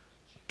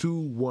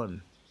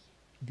 2-1.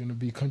 Gonna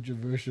be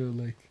controversial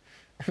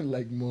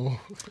like Mo.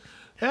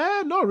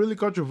 Not really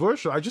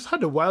controversial. I just had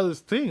the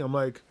wildest thing. I'm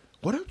like,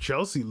 what if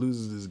Chelsea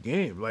loses this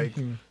game? Like,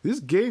 this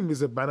game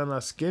is a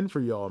banana skin for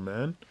y'all,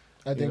 man.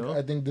 I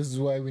think this is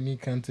why we need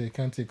Kante.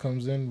 Kante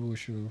comes in,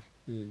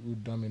 we'll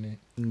dominate.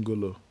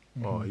 Ngolo.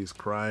 Oh, he's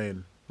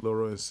crying.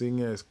 Loro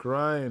Insigne is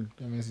crying.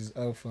 That means he's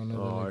out for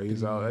another. Oh,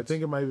 he's out. I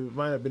think it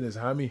might have been his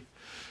hammy.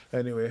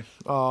 Anyway,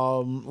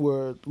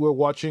 we're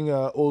watching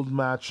an old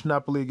match,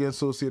 Napoli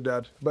against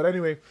Sociedad. But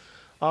anyway,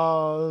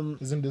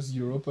 isn't this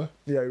Europa?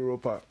 Yeah,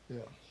 Europa.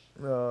 Yeah.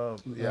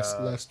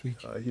 Last week.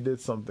 He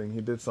did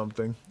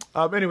something.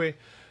 Anyway,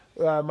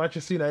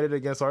 Manchester United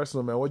against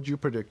Arsenal, man. What did you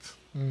predict?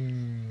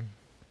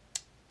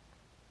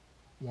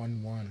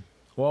 1-1.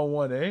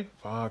 1-1, eh?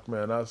 Fuck,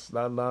 man.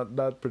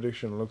 That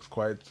prediction looks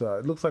quite.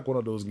 It looks like one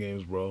of those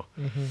games, bro.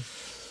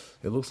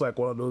 It looks like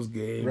one of those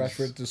games.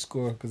 Rashford to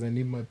score because I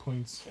need my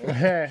points.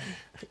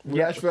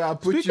 Rashford, I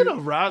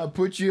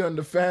put you on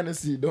the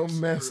fantasy.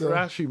 Don't mess up.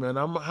 Rashi, man,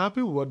 I'm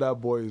happy with what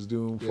that boy is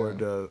doing for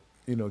the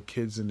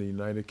kids in the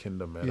United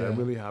Kingdom, man. I'm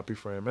really happy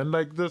for him. And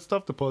like the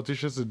stuff the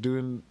politicians are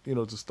doing,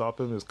 to stop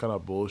him is kind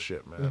of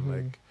bullshit, man.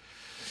 Like,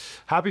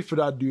 happy for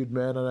that dude,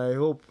 man. And I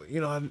hope, at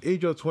the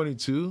age of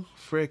 22,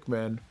 frick,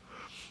 man.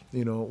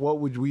 What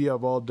would we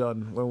have all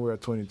done when we were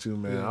 22,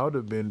 man? I would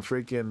have been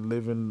freaking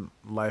living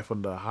life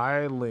on the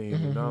high lane,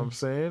 you know what I'm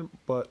saying?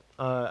 But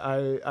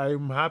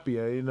I'm happy,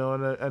 and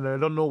I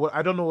don't know what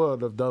I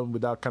would have done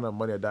with that kind of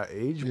money at that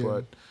age,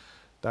 but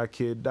that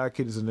kid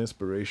is an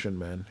inspiration,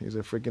 man. He's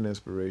a freaking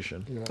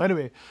inspiration. Yeah.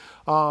 Anyway,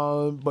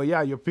 but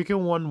yeah, you're picking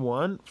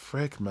 1-1.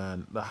 Frick,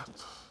 man.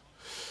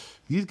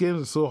 These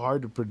games are so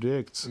hard to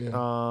predict. Yeah.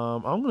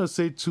 I'm gonna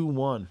say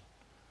 2-1.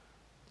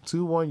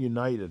 2-1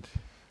 United.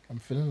 I'm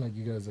feeling like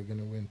you guys are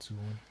gonna win 2-1.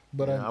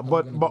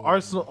 But but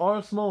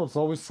Arsenal is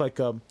always like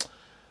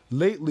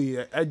lately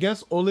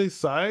against Ole's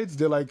sides,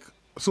 they're like,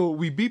 so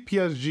we beat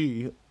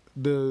PSG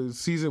the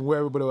season where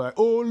everybody was like,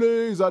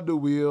 Ole's at the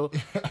wheel.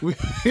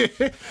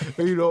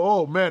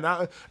 Oh man.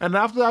 And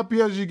after that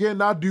PSG game,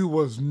 that dude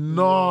was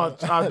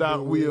not at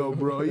that wheel,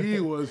 bro.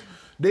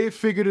 They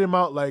figured him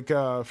out like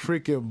a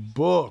freaking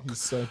book.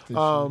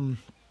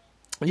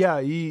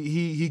 Yeah,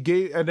 he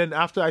gave, and then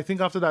after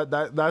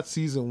that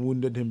season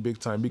wounded him big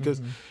time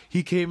because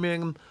he came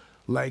in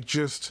like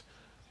just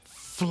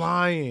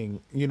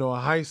flying, a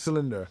high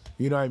cylinder.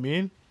 You know what I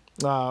mean?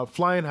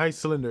 Flying high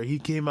cylinder. He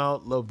came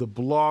out of the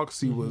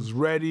blocks. He was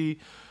ready,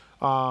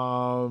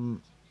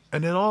 and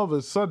then all of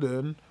a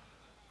sudden,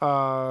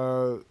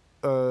 all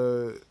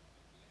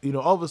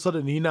of a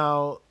sudden we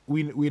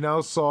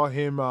now saw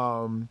him.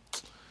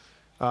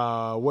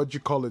 What you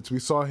call it? We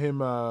saw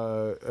him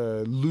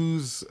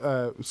lose.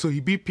 So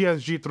he beat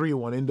PSG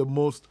 3-1 in the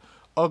most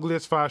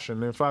ugliest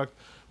fashion. In fact,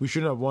 we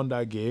shouldn't have won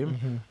that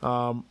game.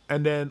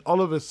 And then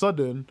all of a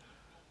sudden,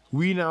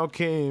 we now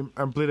came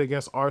and played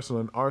against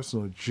Arsenal, and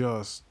Arsenal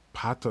just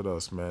patted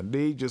us, man.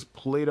 They just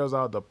played us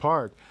out of the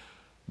park,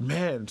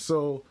 man.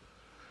 So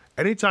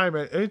anytime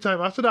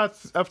after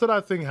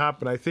that thing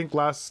happened, I think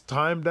last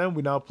time then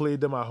we now played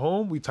them at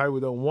home. We tied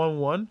with them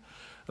 1-1,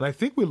 and I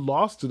think we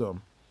lost to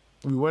them.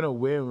 We went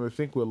away and we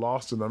think we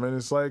lost to them. And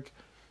it's like...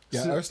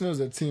 Yeah,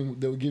 Arsenal's a team,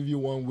 they'll give you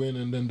one win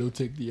and then they'll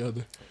take the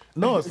other.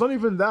 No, it's not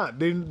even that.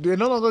 They're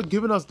no longer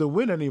giving us the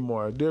win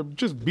anymore. They're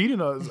just beating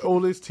us,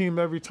 Ole's team,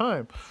 every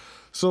time.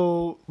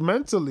 So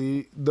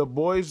mentally, the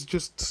boys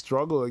just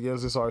struggle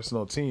against this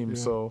Arsenal team. Yeah.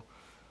 So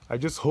I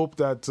just hope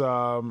that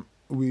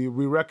we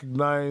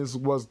recognize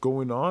what's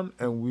going on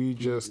and we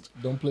just...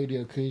 Don't play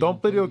the occasion.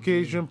 Don't play the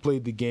occasion, play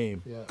the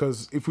game.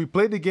 Because if we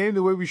play the game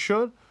the way we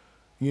should,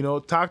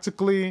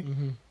 tactically...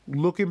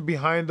 Looking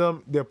behind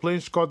them, they're playing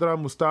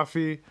Shkodran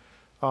Mustafi.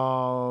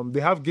 They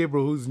have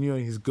Gabriel, who's new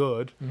and he's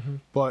good.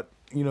 But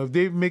if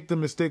they make the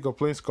mistake of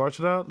playing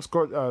Shkodran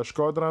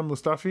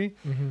Mustafi,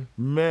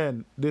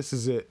 man, this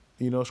is it.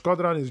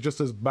 Shkodran is just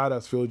as bad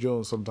as Phil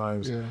Jones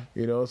sometimes. Yeah.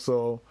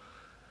 So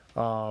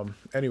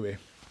anyway.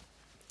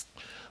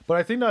 But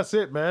I think that's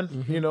it, man.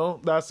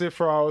 That's it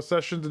for our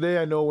session today.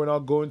 I know we're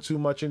not going too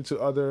much into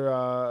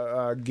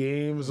other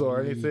games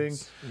or anything.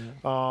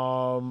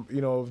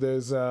 If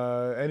there's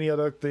any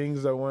other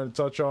things I want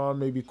to touch on,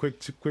 maybe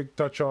quick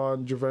touch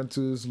on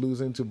Juventus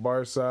losing to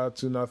Barca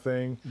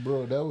 2-0.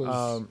 Bro, that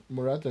was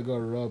Morata got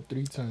robbed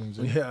 3 times.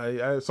 Eh?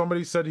 Yeah,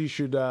 somebody said he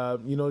should,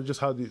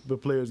 just how the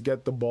players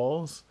get the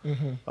balls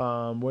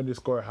when they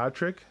score a hat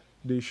trick.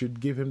 They should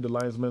give him the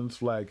linesman's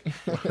flag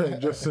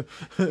just for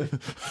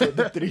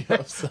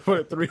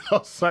the 3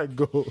 offside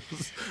goals.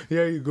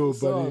 Here you go,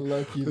 so buddy.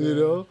 Unlucky,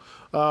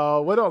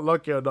 we're not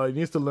lucky or not. He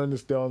needs to learn to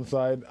stay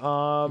onside.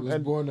 He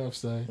was born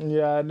offside.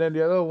 Yeah, and then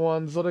the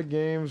other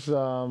games,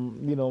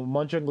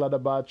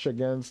 Mönchengladbach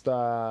against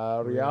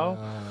Real.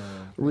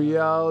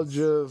 Real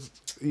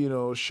just,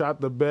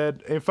 shot the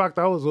bed. In fact,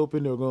 I was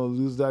hoping they were going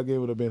to lose that game. It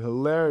would have been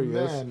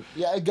hilarious. Man,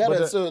 yeah, I got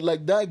it. So,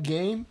 that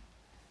game,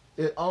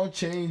 it all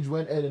changed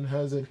when Eden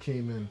Hazard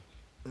came in.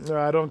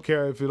 I don't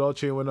care if it all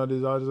changed when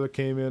Eden Hazard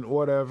came in.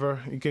 Whatever.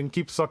 You can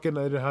keep sucking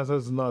Eden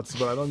Hazard's nuts,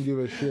 but I don't give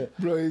a shit.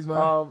 Bro, he's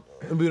my...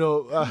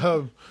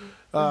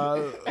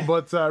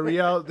 but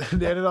Real,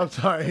 they ended up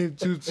tying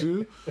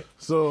 2-2.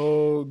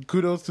 So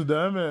kudos to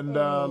them, and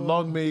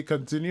long may it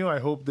continue. I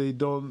hope they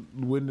don't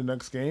win the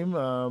next game,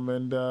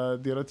 and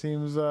the other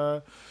teams,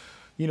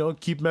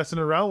 keep messing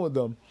around with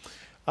them.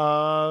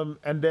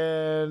 And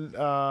then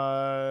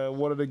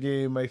what other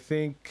game? I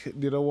think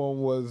the other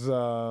one was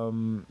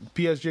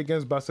PSG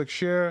against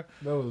Başakşehir.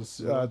 That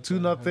was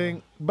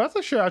 2-0.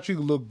 Başakşehir actually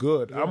looked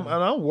good. Yeah.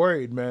 I'm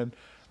worried, man.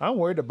 I'm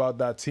worried about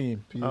that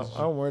team.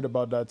 I'm worried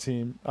about that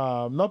team.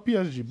 Not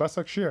PSG,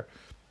 Başakşehir.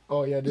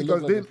 Oh yeah, they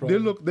look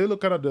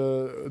kind of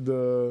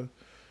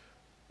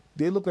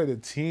they look like the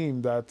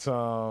team that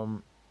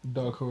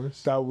dark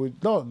horse. That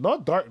would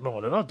not dark. No,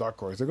 they're not dark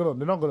horse. They're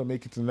not gonna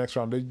make it to the next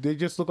round. They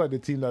just look like the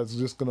team that's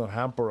just gonna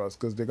hamper us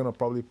because they're gonna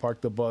probably park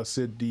the bus,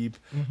 sit deep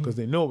because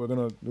they know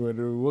the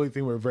only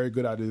thing we're very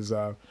good at is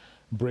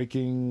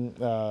breaking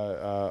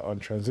on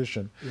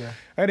transition. Yeah.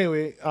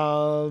 Anyway,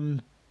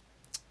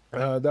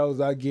 that was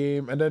that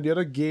game, and then the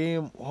other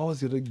game. What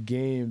was the other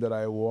game that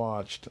I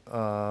watched?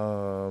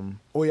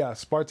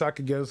 Spartak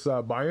against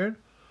Bayern.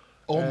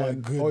 My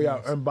goodness. Oh yeah,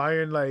 and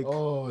Bayern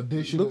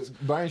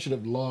Bayern should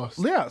have lost.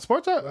 Yeah,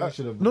 Spartak.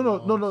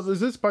 No. Is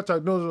this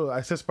Spartak? No. I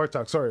said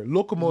Spartak. Sorry,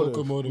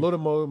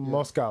 Lokomotiv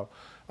Moscow.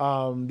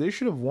 They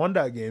should have won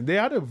that game. They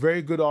had a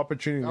very good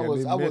opportunity. I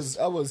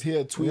was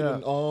here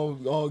tweeting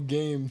all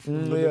game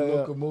from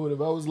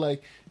Lokomotiv. I was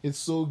like, it's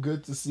so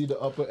good to see the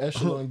upper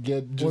echelon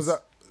get just.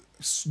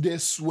 They're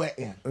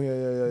sweating.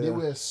 Yeah. They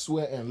were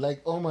sweating.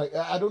 Like, oh my...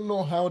 I don't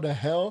know how the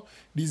hell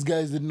these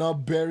guys did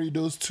not bury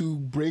those 2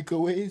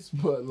 breakaways,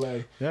 but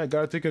like... Yeah,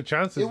 gotta take your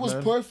chances, it was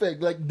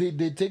perfect. Like,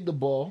 they take the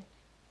ball.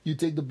 You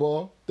take the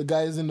ball. The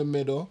guy is in the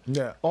middle.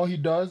 Yeah. All he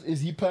does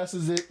is he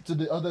passes it to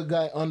the other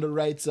guy on the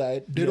right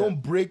side. They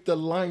don't break the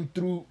line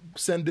through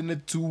sending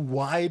it too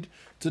wide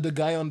to the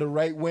guy on the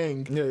right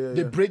wing. Yeah.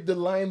 They break the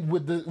line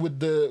with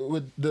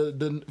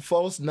the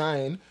false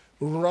 9,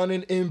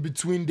 running in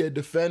between their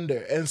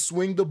defender and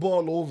swing the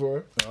ball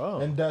over,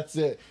 and that's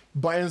it.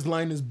 Bayern's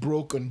line is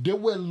broken. They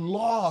were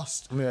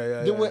lost.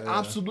 They were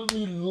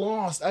absolutely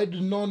lost. I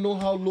did not know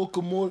how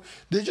Lokomotiv.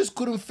 They just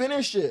couldn't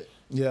finish it.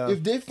 Yeah.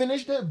 If they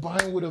finished it,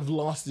 Bayern would have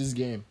lost this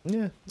game.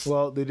 Yeah.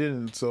 Well, they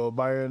didn't. So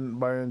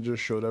Bayern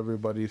just showed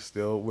everybody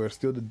we're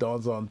still the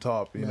Dons on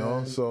top, you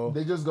know? So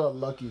they just got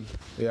lucky.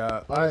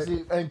 Yeah.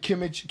 Honestly, and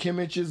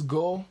Kimmich's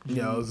goal.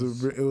 Yeah,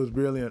 it was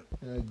brilliant.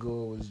 That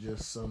goal was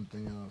just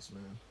something else,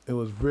 man. It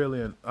was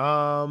brilliant.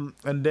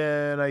 And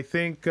then I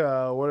think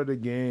what are the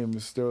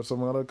games? There were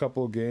some other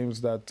couple of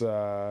games that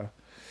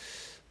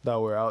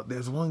were out.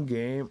 There's one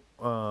game.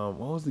 What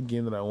was the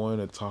game that I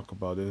wanted to talk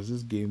about? There's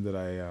this game that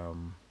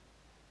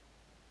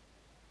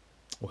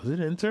was it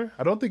Inter?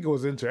 I don't think it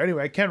was Inter.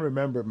 Anyway, I can't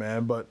remember,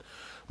 man. But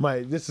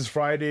this is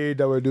Friday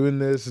that we're doing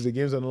this. The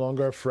games are no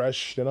longer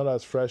fresh. They're not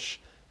as fresh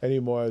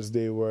anymore as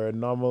they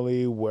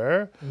normally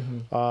were.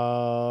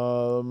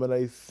 And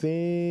I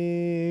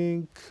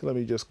think, let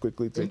me just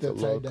quickly take a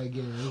look.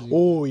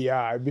 Oh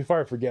yeah, before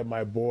I forget,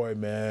 my boy,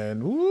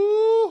 man, woo,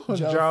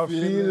 João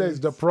Felix,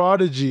 the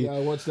prodigy. Yeah,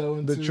 I watched that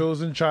one the too.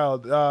 chosen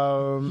child.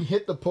 He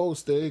hit the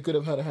post there. He could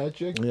have had a hat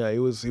trick. Yeah, he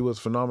was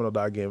phenomenal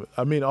that game.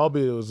 I mean,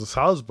 albeit it was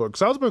Salzburg.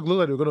 Salzburg looked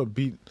like they were gonna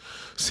beat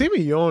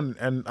Simeone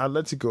and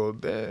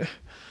Atletico.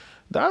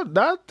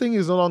 That thing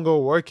is no longer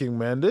working,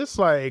 man. This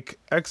like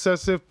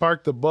excessive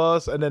park the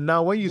bus, and then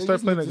now when you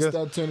start playing against,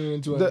 start turning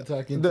into an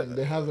attacking team.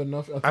 They have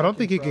enough. I don't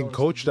think he can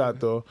coach that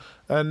though.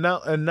 And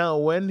now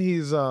when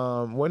he's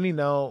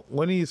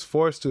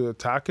forced to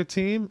attack a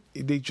team,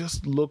 they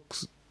just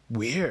looks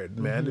weird,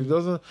 man. It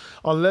doesn't,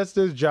 unless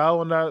there's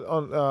João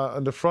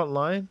on the front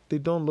line, they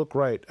don't look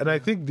right. And I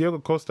think Diego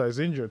Costa is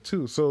injured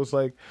too, so it's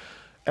like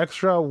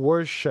extra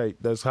worse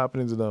shit that's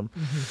happening to them.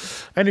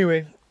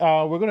 Anyway,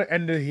 we're gonna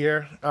end it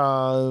here.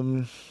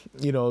 You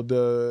know,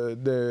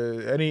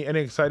 any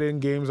exciting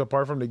games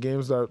apart from the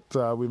games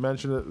that we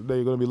mentioned that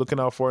you're gonna be looking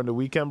out for in the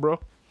weekend, bro?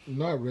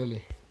 Not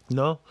really.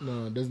 No,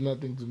 there's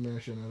nothing to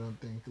mention. I don't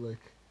think. Like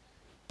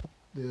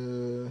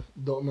the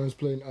Dortmund's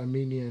playing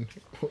Armenian.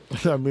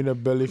 Arminia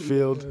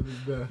Bellefield.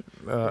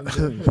 I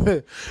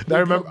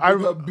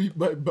got beat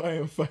by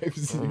Bayern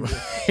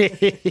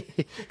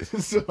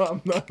 5-0. So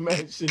I'm not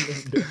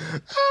mentioning that.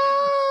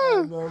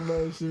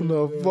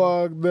 No,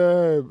 fuck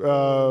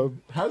that.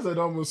 Hazard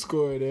almost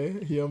scored, eh?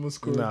 He almost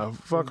scored. Nah,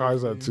 fuck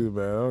Hazard too,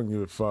 man. I don't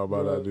give a fuck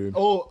about that dude.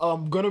 Oh,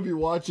 I'm gonna be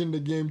watching the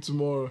game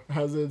tomorrow.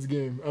 Hazard's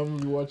game. I'm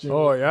gonna be watching.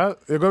 Oh yeah,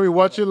 you're gonna be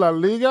watching La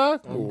Liga?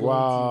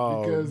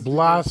 Wow,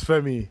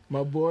 blasphemy!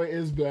 My boy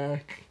is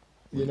back.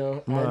 You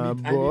know, my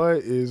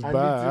boy is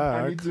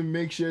back. I need to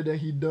make sure that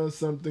he does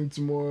something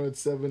tomorrow at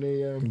 7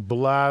 a.m.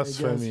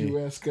 Blasphemy.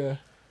 Against Huesca.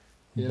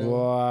 You know?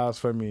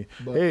 Blasphemy.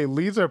 Hey,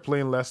 Leeds are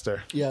playing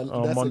Leicester.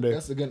 On Monday.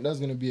 That's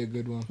gonna be a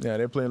good one. Yeah,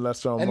 they're playing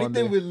Leicester on Monday.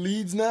 Anything with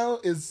Leeds now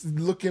is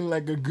looking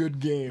like a good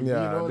game.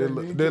 Yeah, you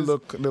know they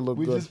look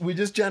good. We're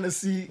just trying to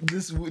see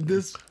this.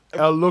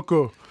 El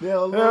Loco. Yeah,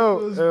 El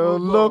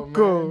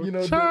Loco. Man. You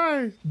know,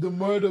 the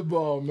murder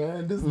ball,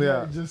 man. This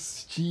guy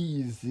just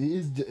cheese.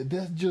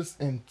 That's just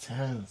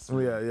intense.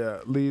 Man. Yeah.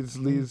 Leeds.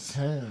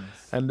 Intense.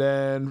 And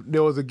then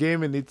there was a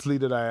game in Italy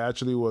that I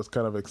actually was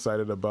kind of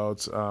excited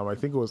about. I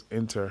think it was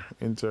Inter.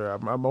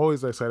 I'm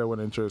always excited when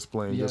Inter is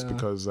playing, just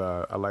because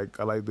I like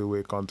the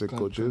way Conte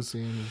coaches.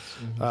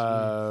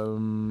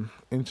 Inter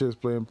is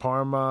playing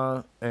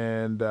Parma,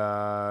 and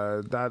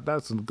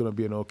that's gonna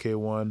be an okay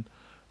one.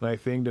 And I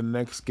think the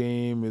next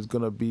game is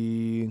gonna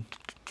be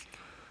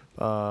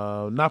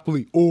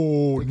Napoli.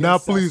 Oh,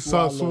 Napoli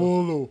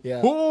Sassuolo.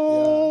 Yeah,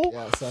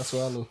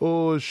 Sassuolo.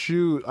 Oh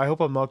shoot! I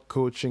hope I'm not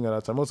coaching at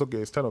that time. It's okay.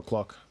 It's 10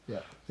 o'clock.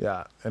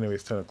 Yeah. Anyway,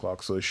 it's 10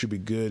 o'clock, so it should be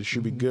good. It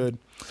should be good.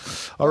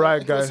 All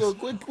right, guys. So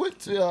quick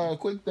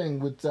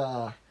thing with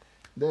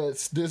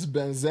this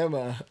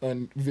Benzema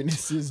and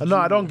Vinicius. No,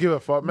 I don't give a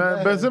fuck,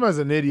 man. Benzema's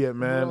an idiot,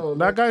 man. Bro,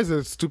 that guy's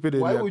a stupid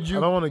idiot. I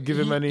don't want to give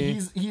him any.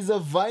 He's a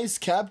vice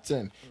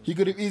captain. He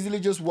could have easily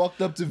just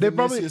walked up to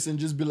Vinicius and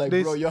just be like,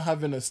 "Bro, you're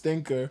having a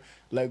stinker.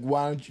 Like,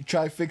 why don't you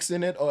try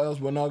fixing it, or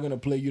else we're not gonna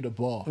play you the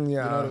ball." Yeah, you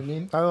know what I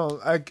mean. I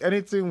don't like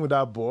anything with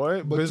that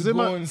boy. But Benzema, to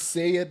go and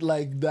say it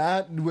like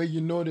that, where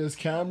you know there's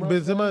camera.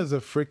 Benzema is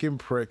a freaking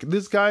prick.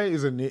 This guy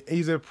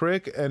he's a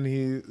prick, and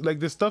he like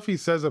the stuff he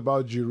says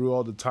about Giroud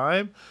all the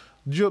time.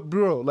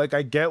 Bro, like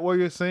I get what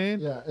you're saying.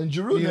 Yeah, and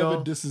Giroud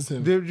never disses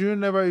him. Giroud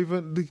never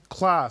even the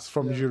class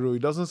from Giroud. He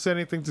doesn't say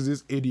anything to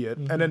this idiot.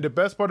 And then the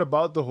best part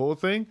about the whole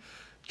thing,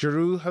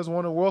 Giroud has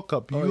won a World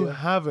Cup. You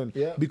haven't,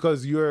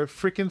 because you're a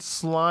freaking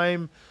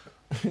slime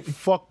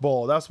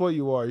fuckball. That's what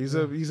you are. He's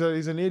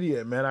an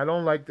idiot, man. I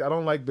don't like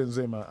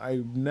Benzema.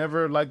 I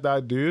never liked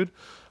that dude.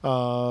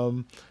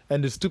 And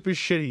the stupid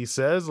shit he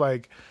says,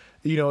 like.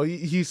 You know,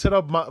 he set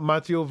up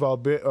Matteo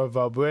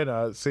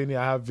Valbuena saying,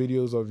 I have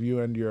videos of you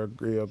and your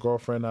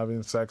girlfriend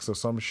having sex or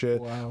some shit,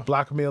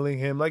 blackmailing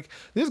him. Like,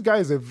 this guy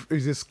is a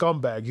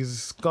scumbag. He's a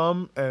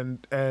scum,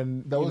 and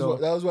that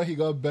was why he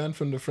got banned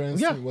from the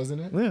France team,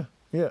 wasn't it? Yeah.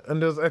 Yeah,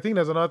 and I think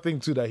there's another thing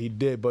too that he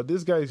did, but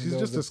this guy, he's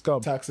just a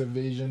scum. Tax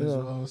evasion as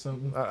well or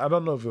something. I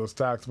don't know if it was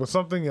tax, but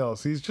something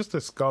else. He's just a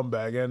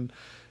scumbag, and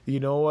you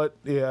know what?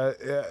 Yeah,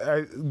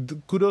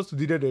 kudos to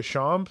Didier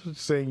Deschamps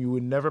saying you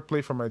would never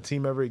play for my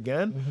team ever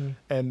again,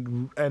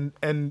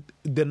 and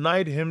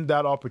denied him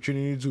that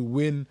opportunity to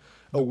win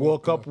a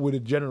World Cup with a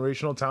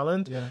generational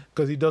talent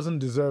because he doesn't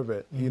deserve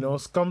it. You know,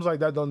 scums like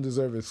that don't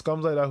deserve it.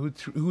 Scums like that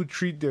who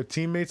treat their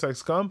teammates like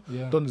scum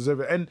don't deserve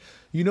it. And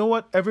you know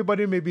what?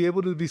 Everybody may be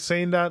able to be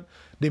saying that.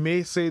 They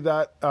may say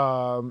that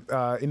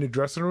in the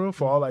dressing room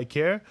for all I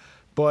care.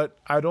 But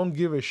I don't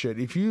give a shit.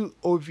 If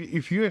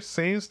you're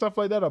saying stuff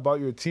like that about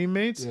your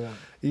teammates,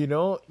 you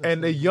know,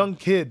 and a young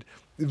kid,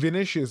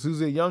 Vinicius,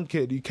 who's a young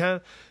kid, you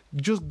can't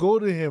just go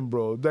to him,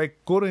 bro. Like,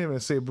 go to him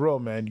and say, bro,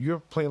 man, you're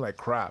playing like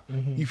crap.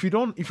 If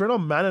you're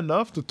not man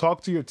enough to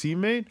talk to your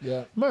teammate,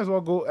 you might as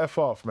well go F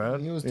off,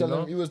 man. He was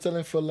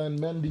telling Ferland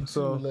Mendy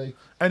too, like,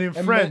 and in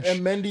French,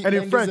 Mendy's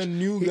a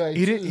new guy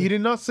he too.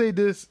 did not say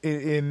this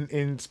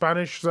in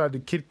Spanish so that the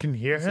kid can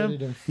hear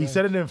him. He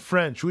said it in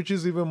French, which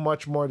is even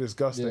much more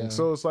disgusting. Yeah.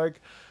 So it's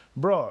like,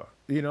 bro,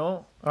 you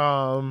know.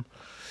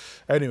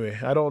 Anyway,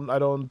 that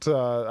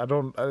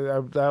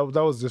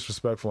was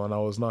disrespectful, and I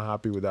was not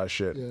happy with that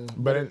shit. Yeah.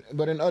 But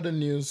in other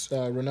news,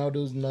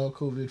 Ronaldo's now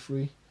COVID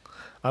free.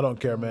 I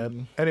don't care,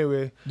 man.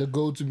 Anyway, the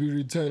goal to be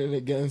returning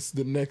against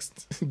the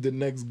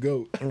next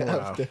goat.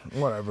 Wow.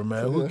 Whatever,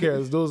 man. Who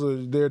cares?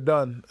 They're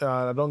done.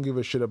 I don't give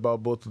a shit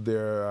about both of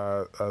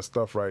their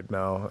stuff right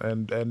now.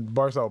 And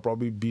Barca will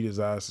probably beat his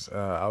ass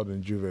out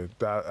in Juve.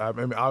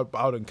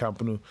 Out in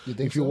Camp Nou.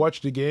 If you watch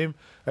the game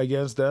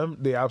against them,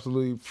 they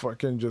absolutely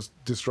fucking just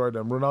destroyed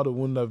them. Ronaldo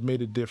wouldn't have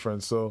made a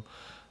difference. So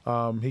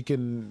he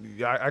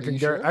can. I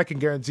can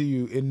guarantee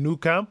you in Nou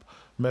Camp,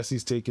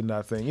 Messi's taking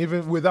that thing.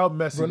 Even without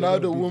Messi,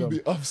 Ronaldo won't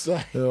be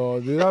offside.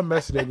 Without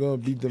Messi, they're going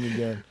to beat them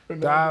again.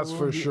 That's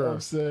for sure.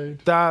 Offside.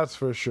 That's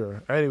for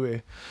sure.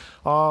 Anyway,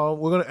 we're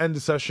going to end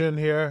the session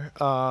here.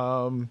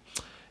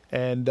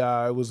 And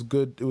it was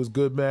good. It was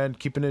good, man.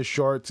 Keeping it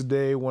short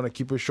today. Want to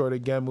keep it short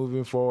again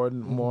moving forward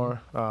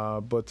more.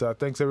 But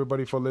thanks,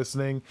 everybody, for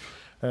listening.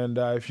 And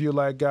if you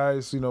like,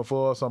 guys, you know,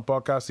 follow us on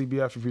Podcast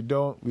CBF. If you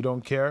don't, we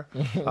don't care.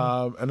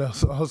 And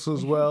also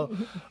as well,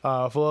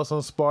 follow us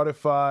on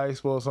Spotify,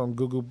 follow us on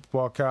Google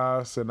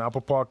Podcasts and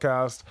Apple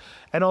Podcasts,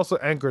 and also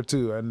Anchor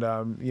too.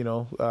 And you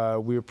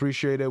know, we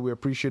appreciate it. We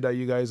appreciate that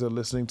you guys are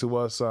listening to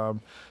us.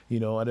 You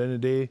know, at the end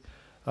of the day,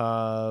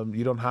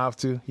 you don't have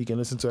to. You can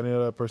listen to any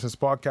other person's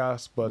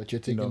podcast, but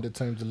you're taking the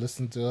time to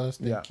listen to us.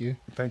 Thank you.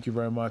 Thank you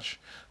very much.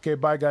 Okay,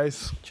 bye,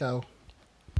 guys. Ciao.